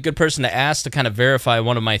may be a good person to ask to kind of verify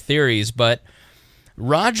one of my theories, but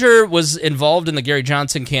Roger was involved in the Gary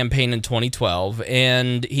Johnson campaign in 2012,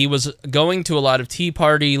 and he was going to a lot of Tea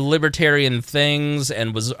Party libertarian things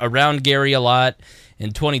and was around Gary a lot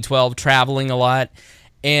in 2012, traveling a lot.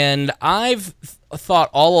 And I've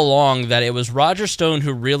thought all along that it was Roger Stone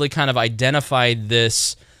who really kind of identified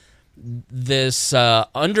this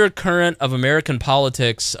undercurrent of American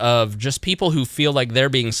politics of just people who feel like they're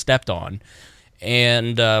being stepped on.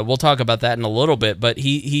 And we'll talk about that in a little bit. But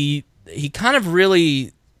he kind of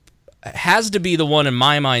really has to be the one in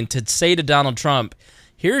my mind to say to Donald Trump,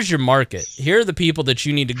 here's your market. Here are the people that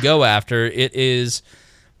you need to go after. It is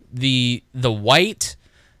the white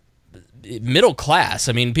middle class.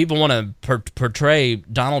 I mean, people want to portray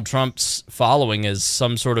Donald Trump's following as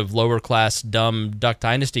some sort of lower class, dumb Duck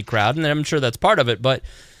Dynasty crowd, and I'm sure that's part of it, but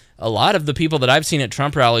a lot of the people that I've seen at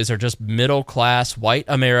Trump rallies are just middle class, white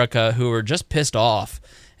America who are just pissed off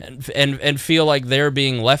and feel like they're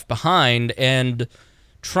being left behind, and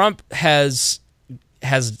Trump has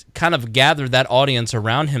kind of gathered that audience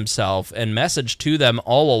around himself and messaged to them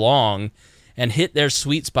all along and hit their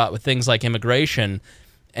sweet spot with things like immigration.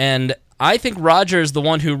 And I think Roger is the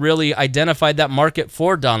one who really identified that market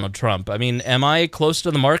for Donald Trump. I mean, am I close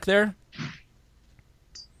to the mark there?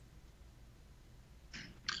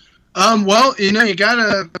 Well, you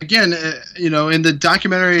gotta, again, in the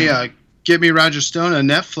documentary Get Me Roger Stone on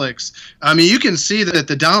Netflix, I mean, you can see that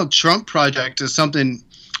the Donald Trump project is something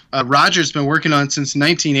Roger's been working on since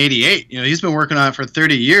 1988. He's been working on it for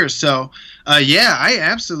 30 years. So, yeah, I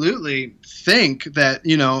absolutely think that,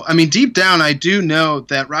 I mean, deep down, I do know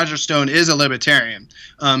that Roger Stone is a libertarian.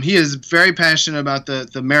 He is very passionate about the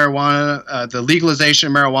marijuana, the legalization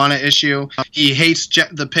of marijuana issue. He hates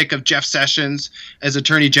the pick of Jeff Sessions as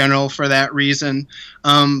Attorney General for that reason.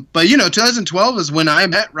 But 2012 is when I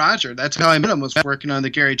met Roger. That's how I met him, was working on the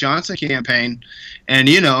Gary Johnson campaign. And,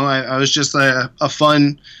 I was just a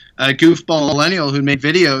fun goofball millennial who made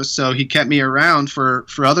videos, so he kept me around for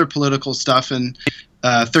other political stuff. And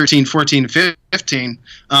 13, 14, 15.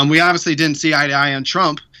 We obviously didn't see eye to eye on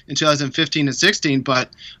Trump in 2015 and 16.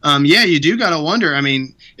 But yeah, you do got to wonder. I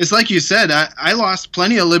mean, it's like you said, I lost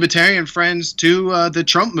plenty of libertarian friends to the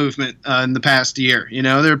Trump movement in the past year. You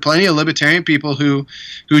know, there are plenty of libertarian people who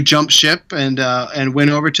jumped ship and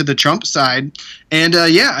went over to the Trump side. And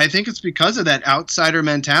yeah, I think it's because of that outsider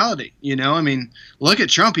mentality. You know, I mean, look at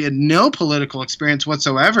Trump. He had no political experience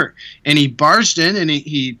whatsoever, and he barged in, and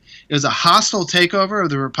it was a hostile takeover of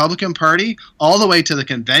the Republican Party all the way to the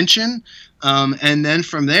convention, and then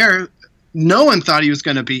from there, no one thought he was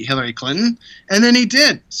going to beat Hillary Clinton, and then he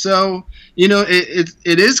did. So you know, it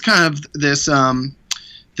is kind of this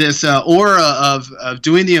aura of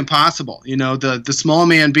doing the impossible. You know, the small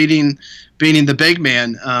man beating the big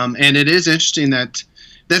man, and it is interesting that's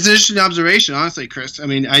an interesting observation, honestly, Chris. I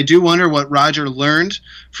mean, I do wonder what Roger learned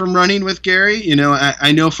from running with Gary. You know,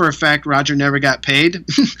 I know for a fact Roger never got paid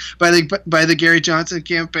by the Gary Johnson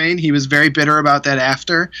campaign. He was very bitter about that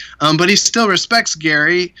after, but he still respects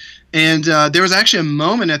Gary. And there was actually a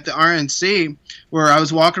moment at the RNC where I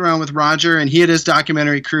was walking around with Roger, and he had his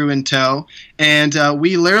documentary crew in tow, and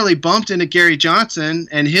we literally bumped into Gary Johnson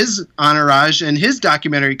and his entourage and his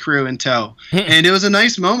documentary crew in tow. And it was a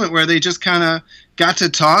nice moment where they just kind of got to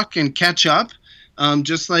talk and catch up,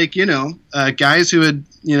 just like, you know, guys who had,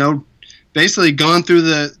 you know, basically gone through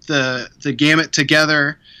the gamut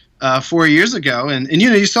together 4 years ago. And you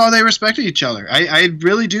know, you saw they respected each other. I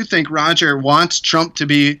really do think Roger wants Trump to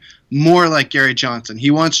be more like Gary Johnson.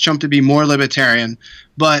 He wants Trump to be more libertarian.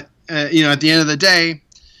 But, you know, at the end of the day,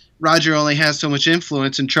 Roger only has so much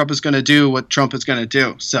influence, and Trump is going to do what Trump is going to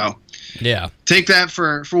do. So yeah, take that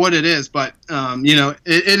for what it is. But, you know,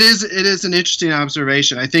 it is an interesting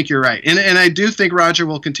observation. I think you're right. And I do think Roger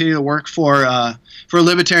will continue to work for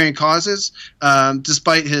libertarian causes,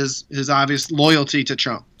 despite his obvious loyalty to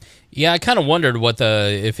Trump. Yeah, I kind of wondered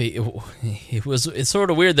it's sort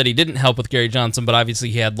of weird that he didn't help with Gary Johnson, but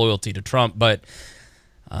obviously he had loyalty to Trump. But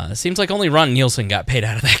it seems like only Ron Nielsen got paid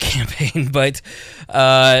out of that campaign. But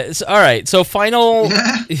all right, so final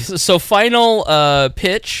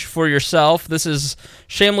pitch for yourself. This is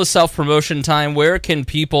shameless self-promotion time. Where can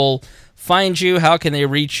people find you? How can they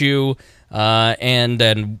reach you?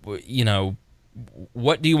 And you know,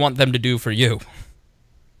 what do you want them to do for you?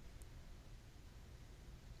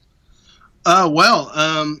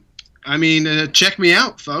 I mean, check me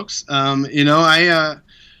out, folks. You know, I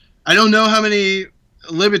don't know how many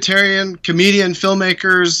libertarian comedian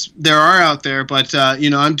filmmakers there are out there, but you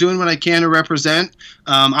know, I'm doing what I can to represent.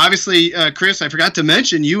 Obviously, Chris, I forgot to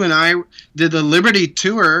mention, you and I did the Liberty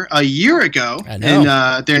Tour a year ago. I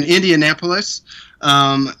know. They're in Indianapolis.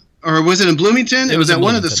 Or was it in Bloomington? It was at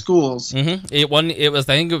one of the schools. Mm-hmm. I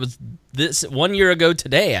think it was this 1 year ago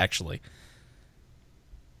today, actually.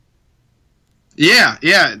 Yeah,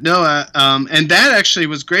 no, and that actually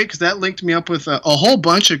was great because that linked me up with a whole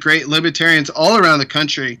bunch of great libertarians all around the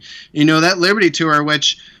country. You know, that Liberty Tour,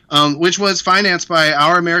 which was financed by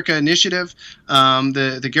Our America Initiative,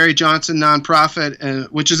 the Gary Johnson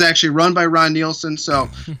nonprofit, which is actually run by Ron Nielsen. So,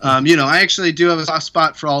 you know, I actually do have a soft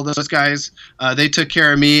spot for all those guys. They took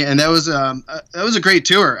care of me, and that was a great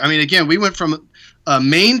tour. I mean, again, we went from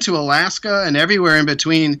Maine to Alaska and everywhere in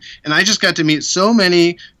between, and I just got to meet so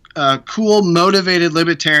many cool, motivated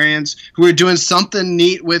libertarians who are doing something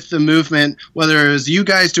neat with the movement, whether it was you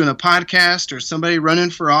guys doing a podcast or somebody running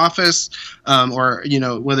for office, or, you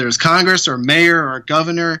know, whether it was Congress or mayor or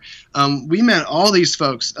governor. We met all these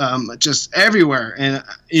folks just everywhere. And,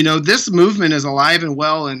 you know, this movement is alive and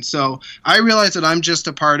well. And so I realize that I'm just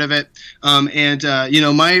a part of it. You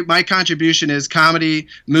know, my contribution is comedy,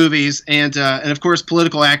 movies, and of course,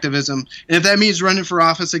 political activism. And if that means running for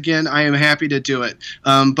office again, I am happy to do it.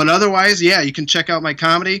 But otherwise, yeah, you can check out my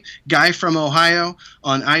comedy, Guy from Ohio,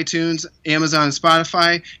 on iTunes, Amazon, and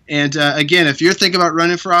Spotify. And again, if you're thinking about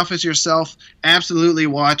running for office yourself, absolutely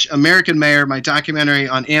watch American Mayor, my documentary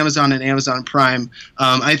on Amazon and Amazon Prime.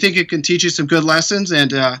 I think it can teach you some good lessons,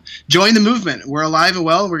 and join the movement. We're alive and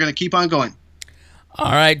well, and we're going to keep on going.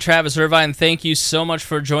 All right, Travis Irvine, thank you so much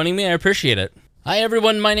for joining me. I appreciate it. Hi,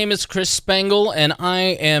 everyone. My name is Chris Spangle, and I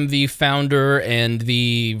am the founder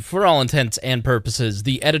and for all intents and purposes,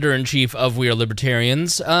 the editor-in-chief of We Are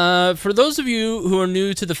Libertarians. For those of you who are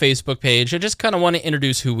new to the Facebook page, I just kind of want to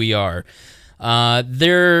introduce who we are. I'm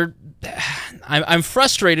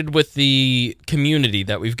frustrated with the community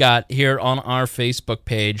that we've got here on our Facebook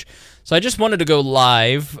page, so I just wanted to go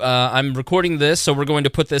live. I'm recording this, so we're going to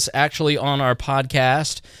put this actually on our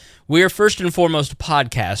podcast. We are first and foremost a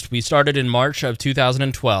podcast. We started in March of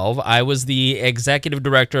 2012. I was the executive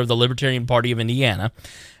director of the Libertarian Party of Indiana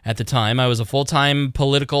at the time. I was a full-time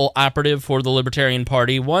political operative for the Libertarian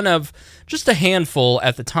Party, one of just a handful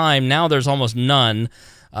at the time. Now there's almost none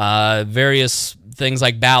Various things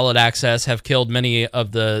like ballot access have killed many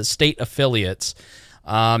of the state affiliates.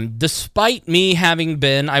 Despite me having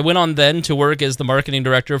been, I went on then to work as the marketing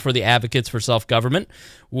director for the Advocates for Self-Government,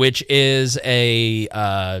 which is the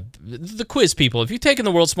quiz people. If you've taken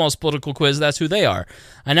the world's smallest political quiz, that's who they are.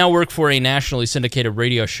 I now work for a nationally syndicated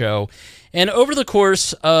radio show, and over the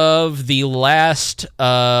course of the last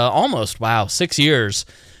almost 6 years,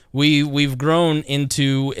 we've grown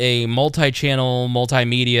into a multi-channel,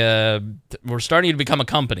 multimedia. We're starting to become a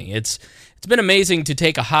company. It's been amazing to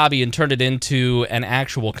take a hobby and turn it into an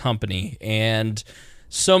actual company. And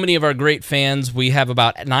so many of our great fans, we have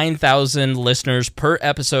about 9,000 listeners per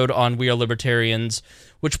episode on We Are Libertarians,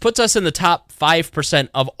 which puts us in the top 5%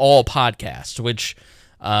 of all podcasts, which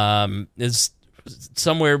is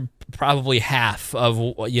somewhere probably half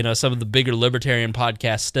of some of the bigger libertarian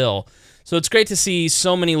podcasts still. So it's great to see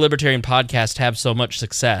so many libertarian podcasts have so much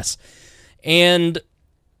success. And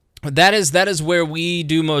that is where we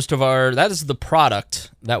do most of that is the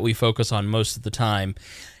product that we focus on most of the time.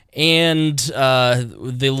 And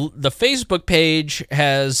the Facebook page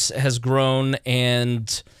has grown,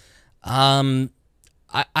 and I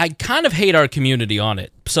kind of hate our community on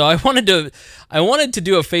it. So I wanted to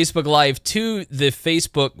do a Facebook Live to the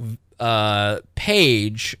Facebook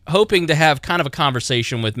page, hoping to have kind of a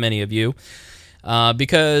conversation with many of you,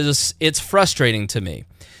 because it's frustrating to me.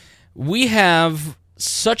 We have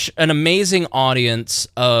such an amazing audience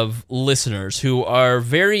of listeners who are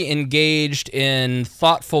very engaged in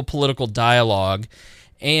thoughtful political dialogue,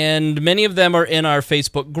 and many of them are in our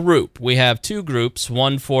Facebook group. We have two groups,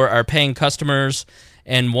 one for our paying customers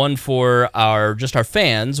and one for our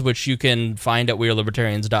fans, which you can find at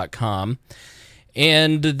wearelibertarians.com.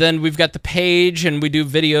 And then we've got the page, and we do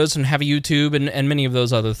videos and have a YouTube and many of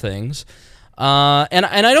those other things. And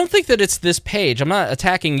I don't think that it's this page. I'm not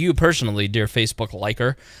attacking you personally, dear Facebook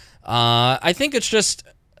liker. I think it's just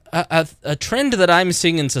a trend that I'm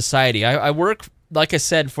seeing in society. I work, like I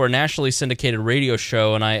said, for a nationally syndicated radio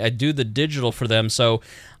show, and I do the digital for them, so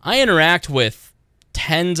I interact with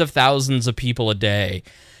tens of thousands of people a day.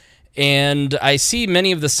 And I see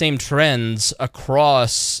many of the same trends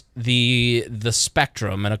across the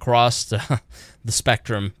spectrum, and across the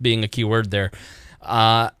spectrum being a key word there,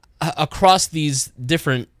 across these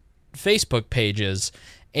different Facebook pages.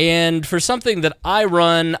 And for something that I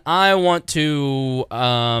run, I want to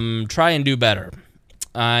try and do better.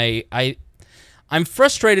 I'm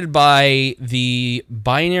frustrated by the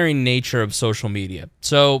binary nature of social media.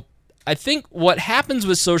 So I think what happens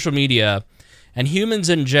with social media and humans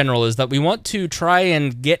in general is that we want to try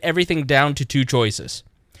and get everything down to two choices.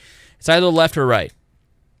 It's either left or right.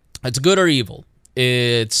 It's good or evil.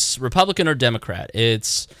 It's Republican or Democrat.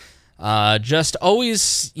 It's just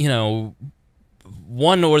always,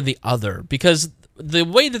 one or the other. Because the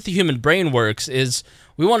way that the human brain works is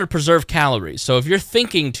we want to preserve calories. So if you're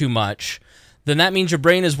thinking too much, then that means your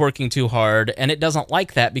brain is working too hard, and it doesn't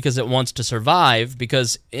like that because it wants to survive,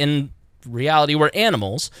 because in reality we're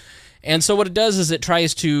animals. And so what it does is it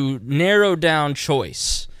tries to narrow down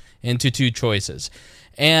choice into two choices.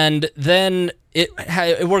 And then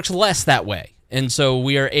it works less that way. And so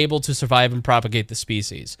we are able to survive and propagate the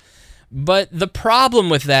species. But the problem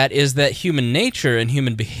with that is that human nature and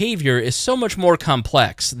human behavior is so much more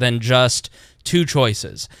complex than just two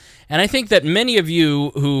choices. And I think that many of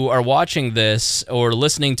you who are watching this or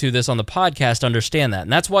listening to this on the podcast understand that.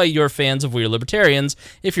 And that's why you're fans of We Are Libertarians,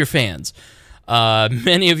 if you're fans.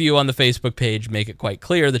 Many of you on the Facebook page make it quite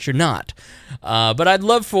clear that you're not. But I'd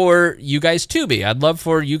love for you guys to be. I'd love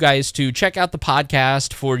for you guys to check out the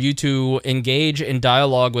podcast, for you to engage in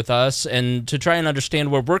dialogue with us, and to try and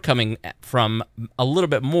understand where we're coming from a little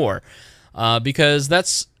bit more. Because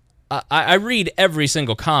that's... I read every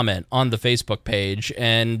single comment on the Facebook page,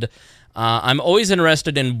 and I'm always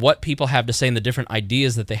interested in what people have to say and the different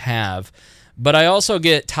ideas that they have. But I also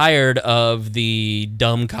get tired of the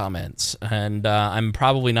dumb comments, and I'm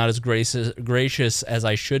probably not as gracious as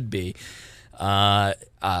I should be.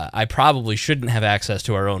 I probably shouldn't have access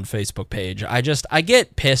to our own Facebook page. I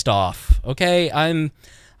get pissed off, okay?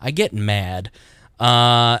 I get mad.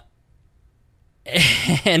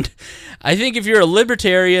 And I think if you're a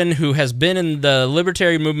libertarian who has been in the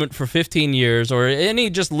libertarian movement for 15 years, or any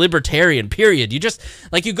just libertarian, period, you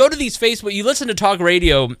go to these Facebook, you listen to talk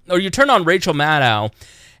radio, or you turn on Rachel Maddow,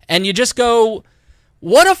 and you just go,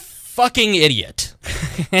 what a fucking idiot.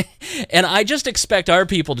 And I just expect our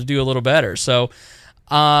people to do a little better. So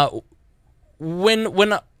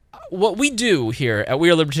what we do here at We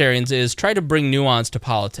Are Libertarians is try to bring nuance to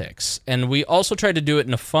politics, and we also try to do it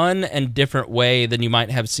in a fun and different way than you might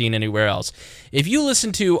have seen anywhere else. If you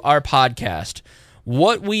listen to our podcast,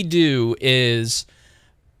 What we do is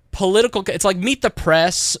political. It's like Meet the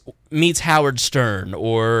Press meets Howard Stern,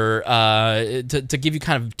 or to give you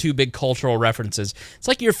kind of two big cultural references. It's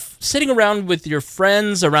like you're sitting around with your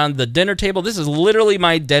friends around the dinner table. This is literally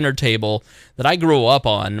my dinner table that I grew up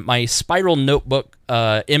on. My spiral notebook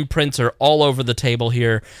imprints are all over the table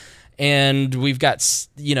here. And we've got,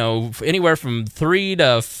 you know, anywhere from 3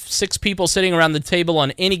 to 6 people sitting around the table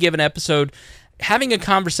on any given episode, having a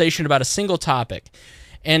conversation about a single topic,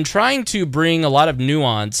 and trying to bring a lot of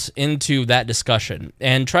nuance into that discussion,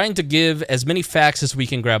 and trying to give as many facts as we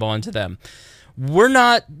can grab onto them. We're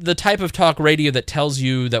not the type of talk radio that tells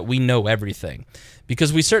you that we know everything,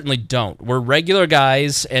 because we certainly don't. We're regular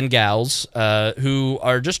guys and gals who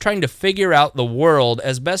are just trying to figure out the world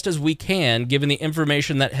as best as we can, given the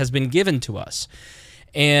information that has been given to us,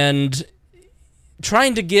 and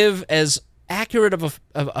trying to give as accurate of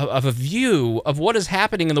a view of what is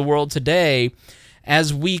happening in the world today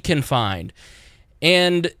as we can find,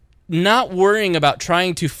 and not worrying about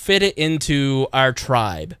trying to fit it into our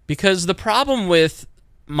tribe. Because the problem with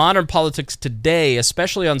modern politics today,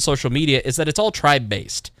 especially on social media, is that it's all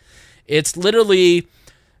tribe-based. It's literally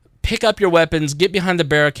pick up your weapons, get behind the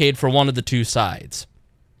barricade for one of the two sides.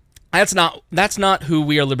 That's not who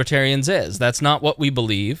We Are Libertarians is. That's not what we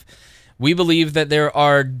believe. We believe that there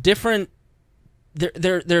are different...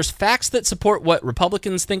 There's facts that support what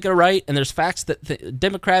Republicans think are right, and there's facts that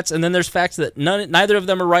Democrats, and then there's facts that neither of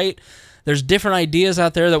them are right. There's different ideas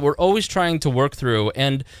out there that we're always trying to work through.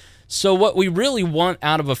 And so what we really want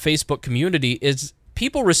out of a Facebook community is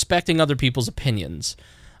people respecting other people's opinions.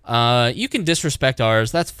 You can disrespect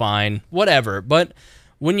ours, that's fine, whatever. But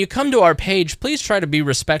when you come to our page, please try to be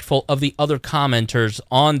respectful of the other commenters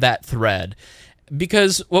on that thread.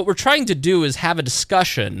 Because what we're trying to do is have a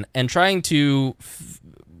discussion and trying to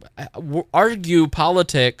argue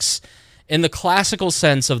politics in the classical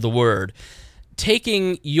sense of the word,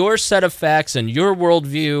 taking your set of facts and your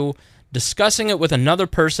worldview, discussing it with another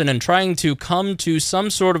person, and trying to come to some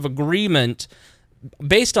sort of agreement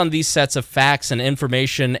based on these sets of facts and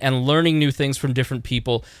information, and learning new things from different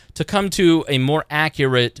people to come to a more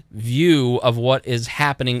accurate view of what is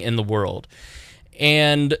happening in the world.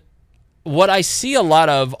 And what I see a lot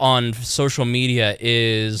of on social media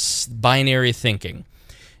is binary thinking.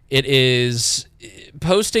 It is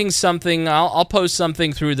posting something, I'll post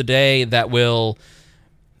something through the day that will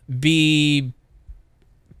be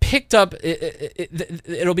picked up,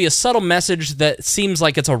 it'll be a subtle message that seems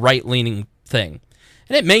like it's a right-leaning thing.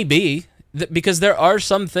 And it may be, because there are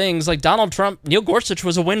some things, like Donald Trump, Neil Gorsuch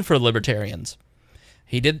was a win for Libertarians.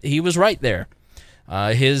 He was right there.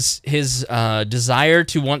 His desire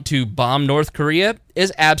to want to bomb North Korea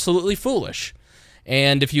is absolutely foolish.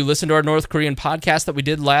 And if you listen to our North Korean podcast that we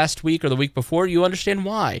did last week or the week before, you understand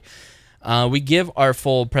why. We give our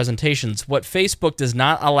full presentations. What Facebook does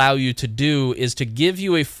not allow you to do is to give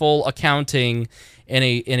you a full accounting in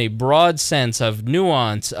a broad sense of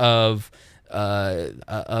nuance of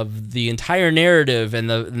the entire narrative and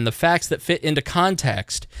the facts that fit into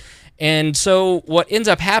context. And so what ends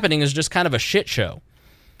up happening is just kind of a shit show.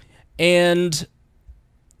 And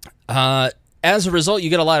as a result, you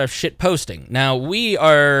get a lot of shit posting. Now, we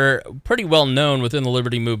are pretty well known within the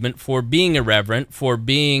Liberty Movement for being irreverent, for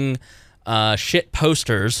being shit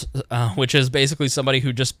posters, which is basically somebody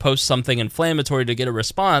who just posts something inflammatory to get a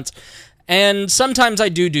response. And sometimes I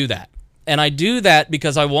do that. And I do that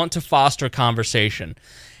because I want to foster conversation.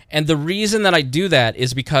 And the reason that I do that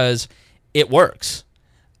is because it works.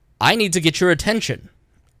 I need to get your attention.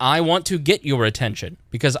 I want to get your attention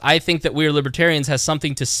because I think that We Are Libertarians has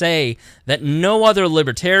something to say that no other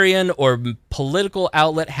libertarian or political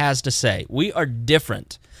outlet has to say. We are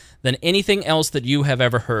different than anything else that you have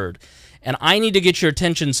ever heard. And I need to get your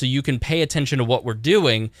attention so you can pay attention to what we're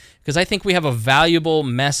doing, because I think we have a valuable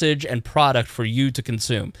message and product for you to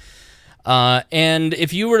consume. And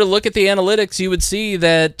if you were to look at the analytics, you would see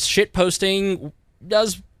that shit posting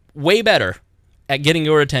does way better at getting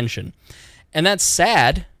your attention. And that's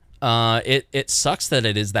sad. It sucks that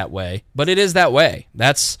it is that way, but it is that way.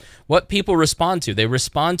 That's what people respond to. They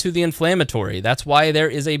respond to the inflammatory. That's why there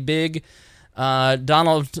is a big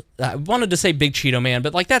Donald, I wanted to say Big Cheeto Man,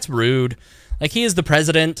 but like that's rude. Like he is the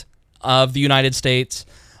president of the United States.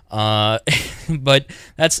 But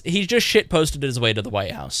he just shit posted his way to the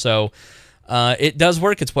White House. So it does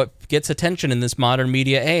work. It's what gets attention in this modern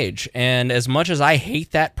media age. And as much as I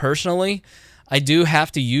hate that personally, I do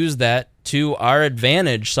have to use that to our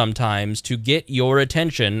advantage sometimes to get your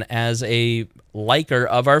attention as a liker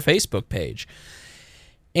of our Facebook page.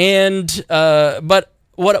 And but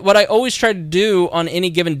what I always try to do on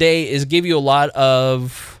any given day is give you a lot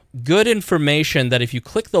of good information that if you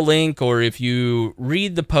click the link or if you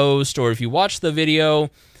read the post or if you watch the video,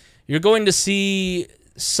 you're going to see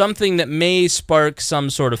something that may spark some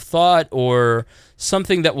sort of thought or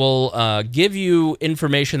something that will give you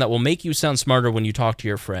information that will make you sound smarter when you talk to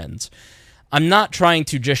your friends. I'm not trying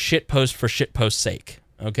to just shitpost for shitpost's sake,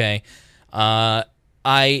 okay? I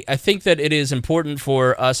think that it is important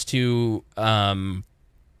for us to have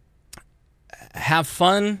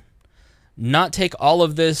fun, not take all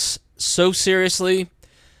of this so seriously,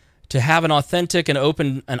 to have an authentic and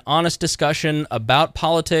open and honest discussion about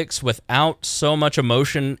politics without so much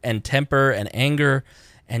emotion and temper and anger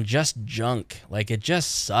and just junk. Like, it just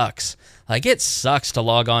sucks. Like, it sucks to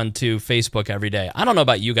log on to Facebook every day. I don't know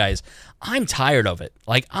about you guys. I'm tired of it.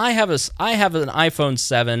 Like, I have an iPhone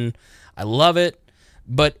 7. I love it,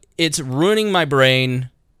 but it's ruining my brain.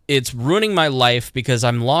 It's ruining my life because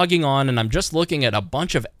I'm logging on and I'm just looking at a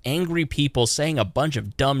bunch of angry people saying a bunch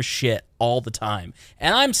of dumb shit all the time.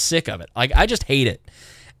 And I'm sick of it. Like, I just hate it.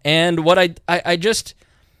 And what I just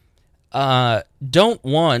don't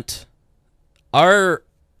want our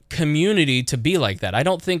community to be like that. I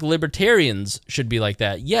don't think libertarians should be like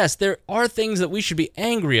that. Yes, there are things that we should be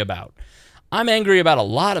angry about. I'm angry about a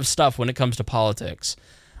lot of stuff when it comes to politics.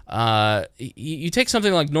 You take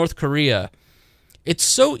something like North Korea. It's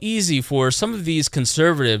so easy for some of these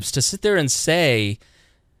conservatives to sit there and say,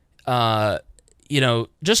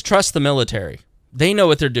 just trust the military. They know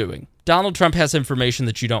what they're doing. Donald Trump has information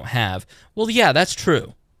that you don't have. Well, yeah, that's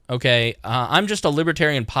true. Okay, I'm just a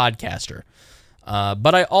libertarian podcaster.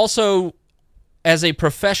 But I also, as a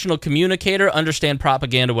professional communicator, understand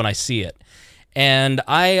propaganda when I see it. And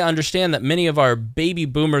I understand that many of our baby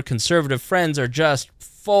boomer conservative friends are just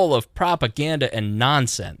full of propaganda and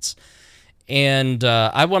nonsense. And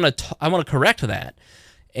I want to correct that.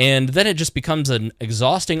 And then it just becomes an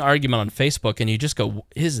exhausting argument on Facebook, and you just go,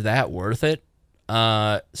 is that worth it?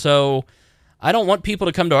 So I don't want people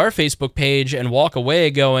to come to our Facebook page and walk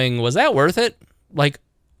away going, was that worth it? Like,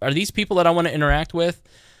 are these people that I want to interact with?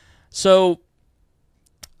 So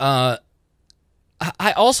I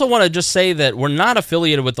also want to just say that we're not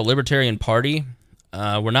affiliated with the Libertarian Party.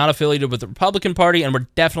 We're not affiliated with the Republican Party, and we're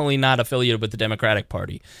definitely not affiliated with the Democratic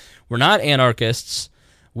Party. We're not anarchists.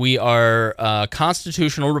 We are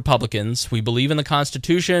constitutional Republicans. We believe in the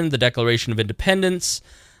Constitution, the Declaration of Independence.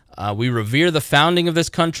 We revere the founding of this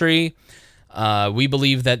country. We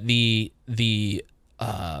believe that the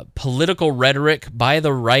political rhetoric by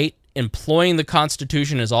the right employing the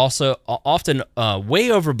Constitution is also often way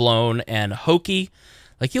overblown and hokey.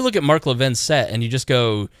 Like, you look at Mark Levin's set and you just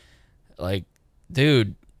go, like,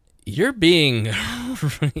 dude, you're being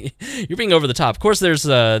over the top. Of course, there's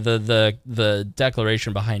the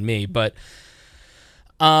declaration behind me, but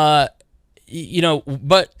but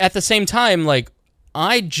at the same time, like,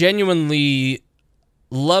 I genuinely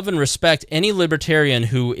love and respect any libertarian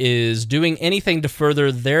who is doing anything to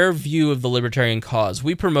further their view of the libertarian cause.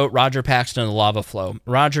 We promote Roger Paxton and the Lava Flow.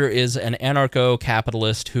 Roger is an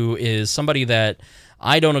anarcho-capitalist who is somebody that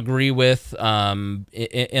I don't agree with in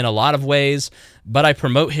a lot of ways, but I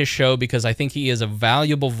promote his show because I think he is a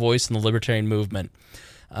valuable voice in the libertarian movement.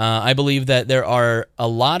 I believe that there are a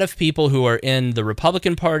lot of people who are in the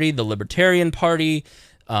Republican Party, the Libertarian Party,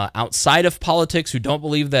 outside of politics, who don't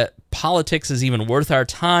believe that politics is even worth our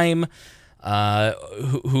time,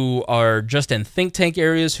 who are just in think tank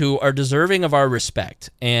areas, who are deserving of our respect.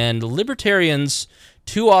 And libertarians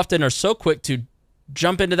too often are so quick to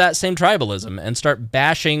jump into that same tribalism and start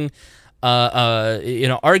bashing,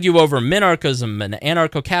 argue over minarchism and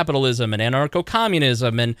anarcho-capitalism and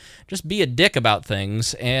anarcho-communism and just be a dick about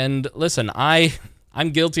things. And listen,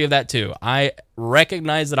 I'm guilty of that too. I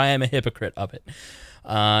recognize that I am a hypocrite of it.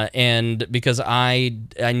 And because I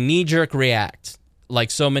knee-jerk react like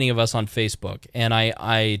so many of us on Facebook, and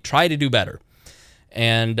I try to do better.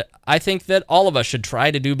 And I think that all of us should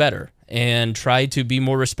try to do better and try to be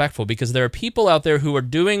more respectful, because there are people out there who are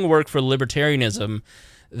doing work for libertarianism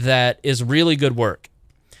that is really good work.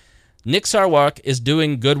 Nick Sarwark is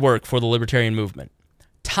doing good work for the libertarian movement.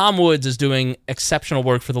 Tom Woods is doing exceptional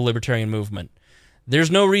work for the libertarian movement.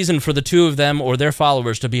 There's no reason for the two of them or their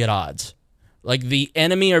followers to be at odds. Like, the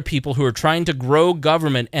enemy are people who are trying to grow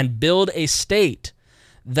government and build a state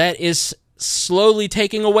that is slowly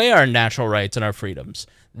taking away our natural rights and our freedoms.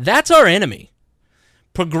 That's our enemy.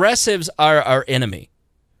 Progressives are our enemy.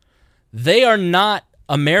 They are not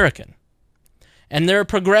American. And there are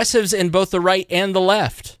progressives in both the right and the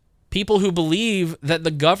left. People who believe that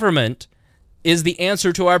the government is the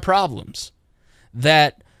answer to our problems.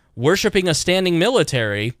 That worshiping a standing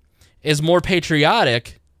military is more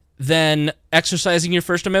patriotic than exercising your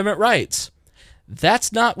First Amendment rights.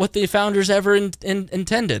 That's not what the founders ever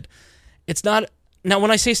intended. It's not. Now,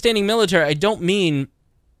 when I say standing military, I don't mean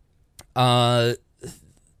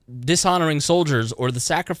dishonoring soldiers or the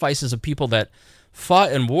sacrifices of people that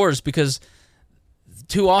fought in wars, because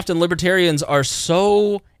too often libertarians are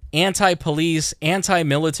so anti-police,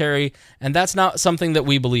 anti-military, and that's not something that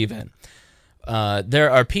we believe in.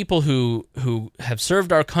 There are people who have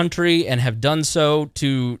served our country and have done so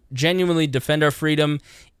to genuinely defend our freedom,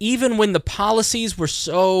 even when the policies were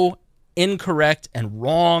so incorrect and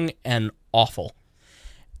wrong and awful.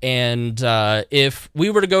 And if we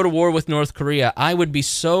were to go to war with North Korea, I would be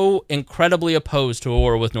so incredibly opposed to a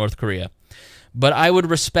war with North Korea. But I would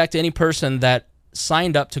respect any person that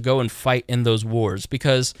signed up to go and fight in those wars,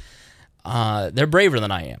 because they're braver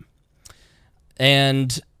than I am.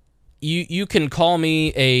 And you can call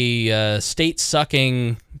me a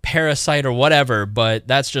state-sucking parasite or whatever, but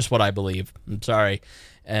that's just what I believe. I'm sorry.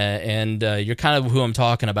 And you're kind of who I'm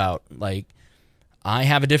talking about. Like, I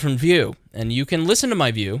have a different view, and you can listen to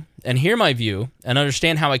my view and hear my view and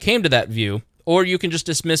understand how I came to that view, or you can just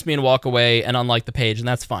dismiss me and walk away and unlike the page, and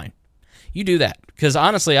that's fine. You do that, because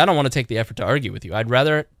honestly, I don't want to take the effort to argue with you. I'd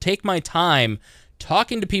rather take my time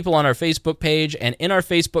talking to people on our Facebook page and in our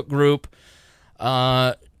Facebook group,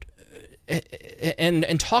 and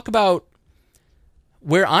talk about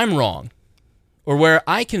where I'm wrong or where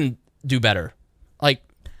I can do better. Like,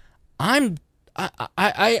 I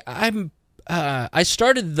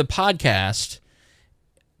started the podcast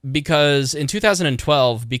because in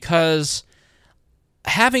 2012, because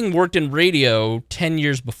having worked in radio 10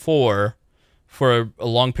 years before for a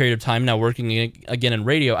long period of time, now working again in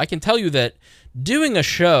radio, I can tell you that doing a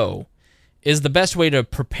show is the best way to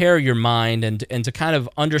prepare your mind and to kind of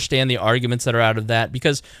understand the arguments that are out of that.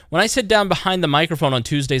 Because when I sit down behind the microphone on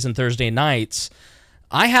Tuesdays and Thursday nights,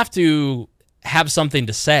 I have to have something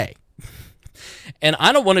to say. And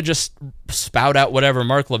I don't want to just spout out whatever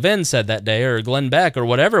Mark Levin said that day, or Glenn Beck, or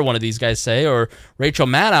whatever one of these guys say, or Rachel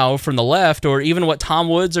Maddow from the left, or even what Tom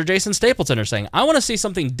Woods or Jason Stapleton are saying. I want to see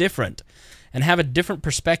something different and have a different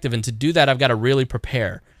perspective, and to do that, I've got to really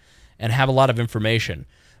prepare and have a lot of information.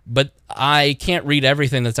 But I can't read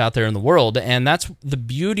everything that's out there in the world, and that's the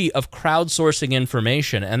beauty of crowdsourcing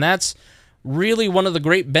information, and that's really one of the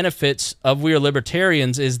great benefits of We Are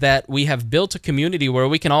Libertarians, is that we have built a community where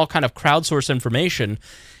we can all kind of crowdsource information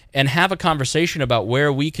and have a conversation about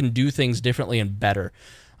where we can do things differently and better.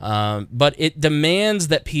 But it demands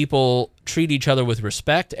that people treat each other with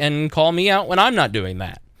respect and call me out when I'm not doing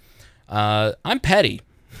that. I'm petty.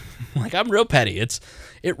 Like, I'm real petty.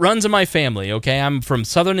 It runs in my family, okay? I'm from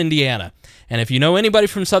Southern Indiana. And if you know anybody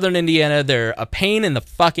from Southern Indiana, they're a pain in the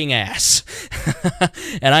fucking ass.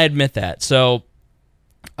 And I admit that. So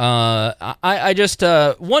I just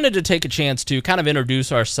wanted to take a chance to kind of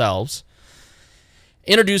introduce ourselves,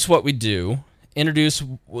 introduce what we do, introduce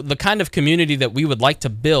the kind of community that we would like to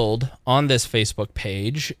build on this Facebook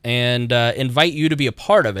page, and invite you to be a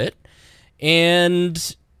part of it.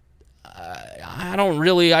 And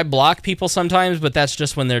I block people sometimes, but that's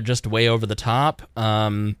just when they're just way over the top.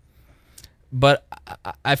 But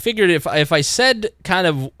I figured if I said kind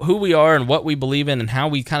of who we are and what we believe in and how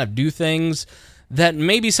we kind of do things, that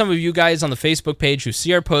maybe some of you guys on the Facebook page who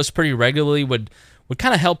see our posts pretty regularly would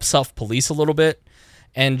kind of help self-police a little bit,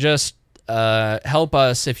 and just help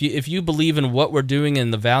us. If you believe in what we're doing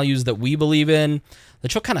and the values that we believe in,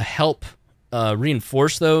 that you'll kind of help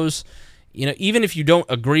reinforce those. You know, even if you don't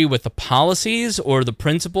agree with the policies or the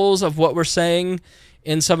principles of what we're saying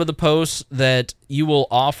in some of the posts, that you will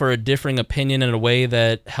offer a differing opinion in a way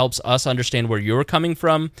that helps us understand where you're coming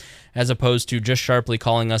from, as opposed to just sharply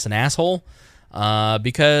calling us an asshole.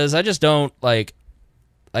 Because I just don't like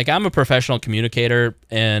I'm a professional communicator,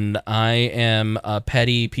 and I am a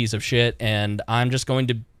petty piece of shit, and I'm just going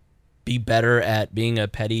to be better at being a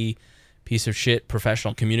petty piece of shit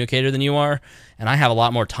professional communicator than you are, and I have a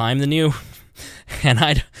lot more time than you. And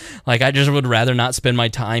I just would rather not spend my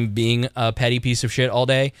time being a petty piece of shit all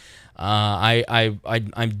day. I'm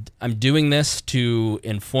doing this to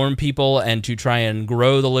inform people and to try and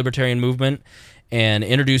grow the libertarian movement and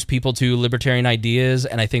introduce people to libertarian ideas,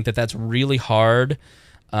 and I think that that's really hard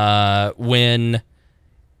when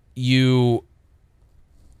you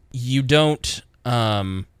don't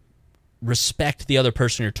respect the other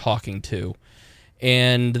person you're talking to.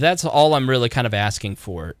 And that's all I'm really kind of asking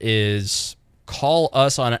for, is call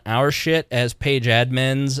us on our shit as page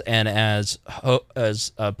admins and as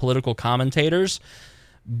political commentators,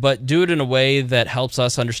 but do it in a way that helps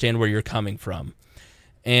us understand where you're coming from.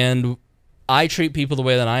 And I treat people the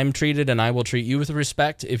way that I'm treated, and I will treat you with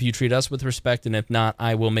respect if you treat us with respect, and if not,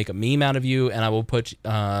 I will make a meme out of you, and I will put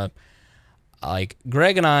Like,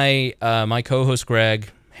 Greg and I, my co-host Greg,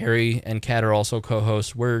 Harry, and Kat are also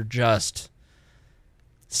co-hosts. We're just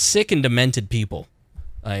sick and demented people.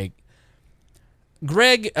 Like,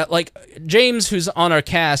 Greg, like, James, who's on our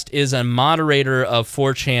cast, is a moderator of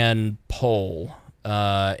 4chan poll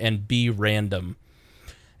and Be Random.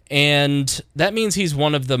 And that means he's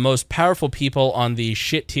one of the most powerful people on the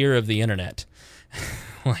shit tier of the internet.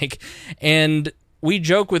 Like, and we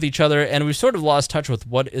joke with each other, and we've sort of lost touch with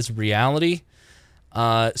what is reality.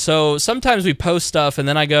 So sometimes we post stuff, and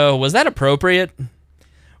then I go, was that appropriate?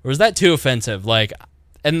 Or was that too offensive? Like,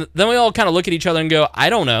 and then we all kind of look at each other and go, I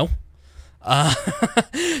don't know.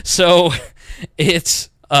 So it's,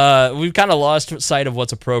 we've kind of lost sight of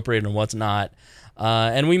what's appropriate and what's not.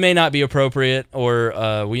 And we may not be appropriate,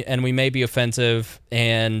 or we may be offensive,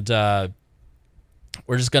 and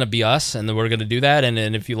we're just going to be us, and then we're going to do that,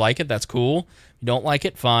 and if you like it, that's cool. If you don't like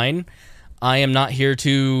it, fine. I am not here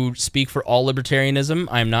to speak for all libertarianism.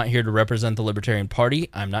 I am not here to represent the Libertarian Party.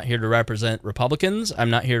 I'm not here to represent Republicans. I'm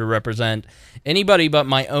not here to represent anybody but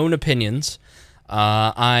my own opinions.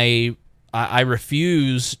 I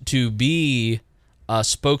refuse to be a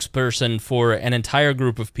spokesperson for an entire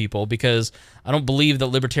group of people, because I don't believe that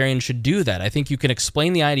libertarians should do that. I think you can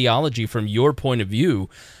explain the ideology from your point of view,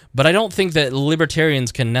 but I don't think that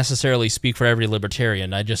libertarians can necessarily speak for every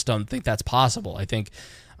libertarian. I just don't think that's possible. I think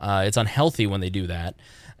it's unhealthy when they do that.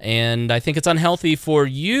 And I think it's unhealthy for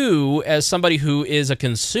you, as somebody who is a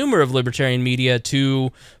consumer of libertarian media,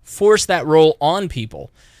 to force that role on people.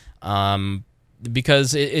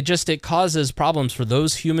 Because it causes problems for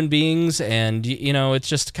those human beings, and, you know, it's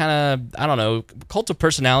just kind of, I don't know, cult of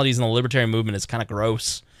personalities in the libertarian movement is kind of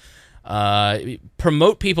gross.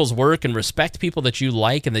 Promote people's work and respect people that you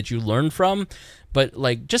like and that you learn from, but,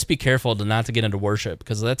 like, just be careful not to get into worship,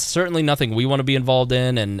 because that's certainly nothing we want to be involved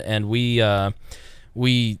in, and we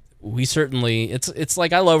certainly, it's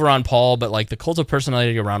like, I love Ron Paul, but, like, the cult of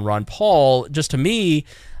personality around Ron Paul, just to me,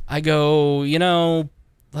 I go, you know,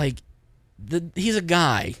 like, he's a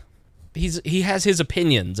guy. He has his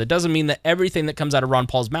opinions. It doesn't mean that everything that comes out of Ron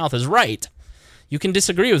Paul's mouth is right. You can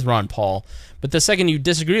disagree with Ron Paul, but the second you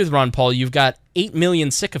disagree with Ron Paul, you've got 8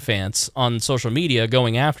 million sycophants on social media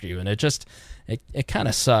going after you, and it kind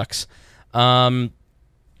of sucks.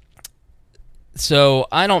 So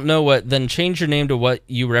I don't know what then change your name to what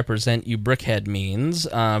you represent, you brickhead, means.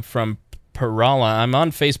 From Perala, I'm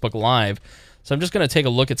on Facebook Live. So I'm just going to take a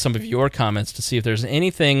look at some of your comments to see if there's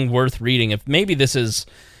anything worth reading, if maybe this is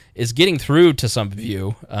getting through to some of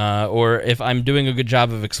you, or if I'm doing a good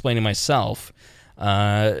job of explaining myself.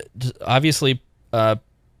 Obviously,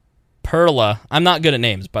 Perla, I'm not good at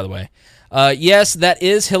names, by the way. Yes, that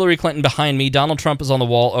is Hillary Clinton behind me. Donald Trump is on the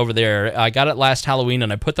wall over there. I got it last Halloween,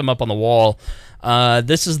 and I put them up on the wall.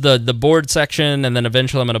 This is the board section, and then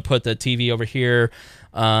eventually I'm going to put the TV over here.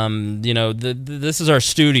 You know, this is our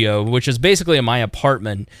studio, which is basically in my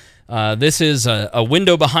apartment. This is a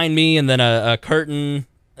window behind me, and then a curtain,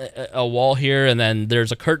 a wall here, and then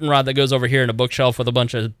there's a curtain rod that goes over here, and a bookshelf with a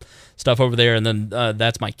bunch of stuff over there, and then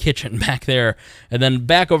that's my kitchen back there. And then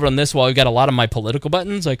back over on this wall, we've got a lot of my political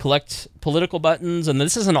buttons. I collect political buttons, and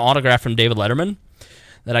this is an autograph from David Letterman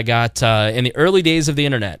that I got in the early days of the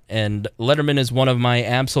internet, and Letterman is one of my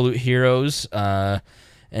absolute heroes.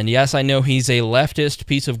 And yes, I know he's a leftist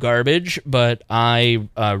piece of garbage, but I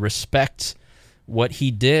respect what he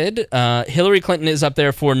did. Hillary Clinton is up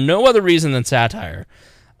there for no other reason than satire.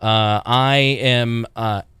 I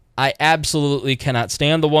absolutely cannot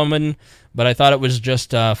stand the woman, but I thought it was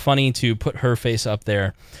just funny to put her face up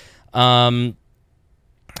there. Doesn't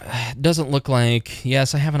look like...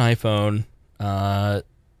 Yes, I have an iPhone.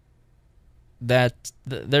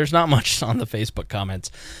 There's not much on the Facebook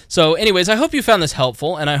comments. So anyways, I hope you found this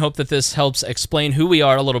helpful, and I hope that this helps explain who we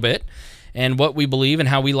are a little bit and what we believe and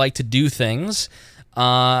how we like to do things.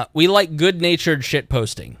 We like good-natured shit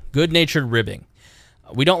posting, good-natured ribbing.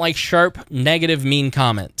 We don't like sharp, negative, mean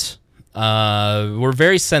comments. We're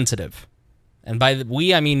very sensitive. And by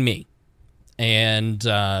we, I mean me. And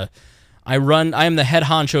I am the head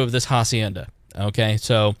honcho of this hacienda. Okay,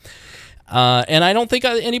 so... and I don't think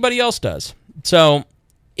anybody else does. So,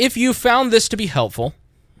 if you found this to be helpful,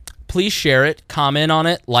 please share it, comment on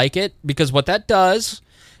it, like it, because what that does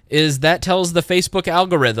is that tells the Facebook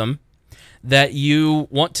algorithm that you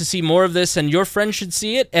want to see more of this, and your friends should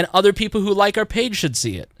see it, and other people who like our page should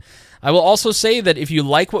see it. I will also say that if you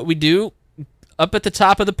like what we do, up at the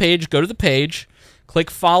top of the page, go to the page,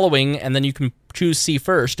 click following, and then you can choose see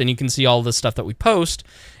first, and you can see all the stuff that we post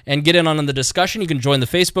and get in on the discussion. You can join the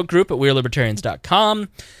Facebook group at wearelibertarians.com.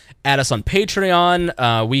 Add us on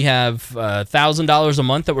Patreon. We have $1,000 a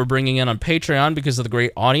month that we're bringing in on Patreon because of the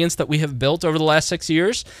great audience that we have built over the last 6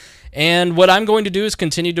 years. And what I'm going to do is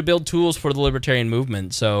continue to build tools for the libertarian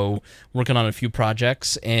movement. So working on a few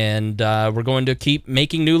projects, and we're going to keep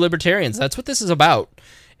making new libertarians. That's what this is about.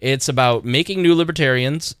 It's about making new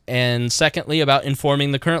libertarians, and secondly, about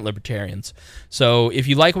informing the current libertarians. So if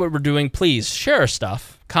you like what we're doing, please share our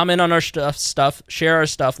stuff, comment on our stuff, share our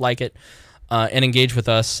stuff, like it, and engage with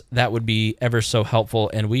us. That would be ever so helpful,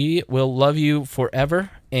 and we will love you forever.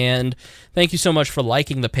 And thank you so much for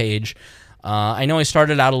liking the page. I know I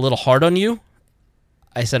started out a little hard on you.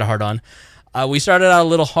 I said hard on. We started out a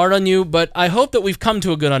little hard on you, but I hope that we've come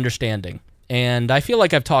to a good understanding. And I feel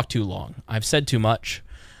like I've talked too long. I've said too much.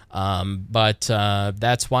 But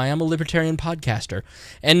that's why I'm a libertarian podcaster.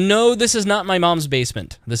 And no, this is not my mom's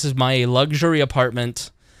basement. This is my luxury apartment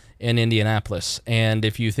in Indianapolis. And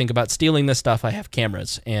if you think about stealing this stuff, I have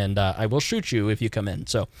cameras, and I will shoot you if you come in.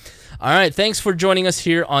 So, all right, thanks for joining us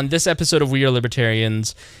here on this episode of We Are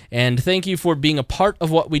Libertarians, and thank you for being a part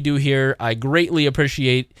of what we do here. I greatly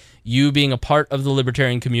appreciate you being a part of the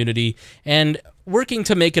libertarian community and working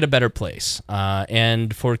to make it a better place,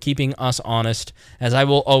 and for keeping us honest, as I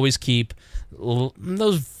will always keep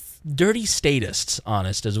those dirty statists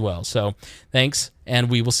honest as well. So thanks,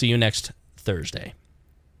 and we will see you next Thursday.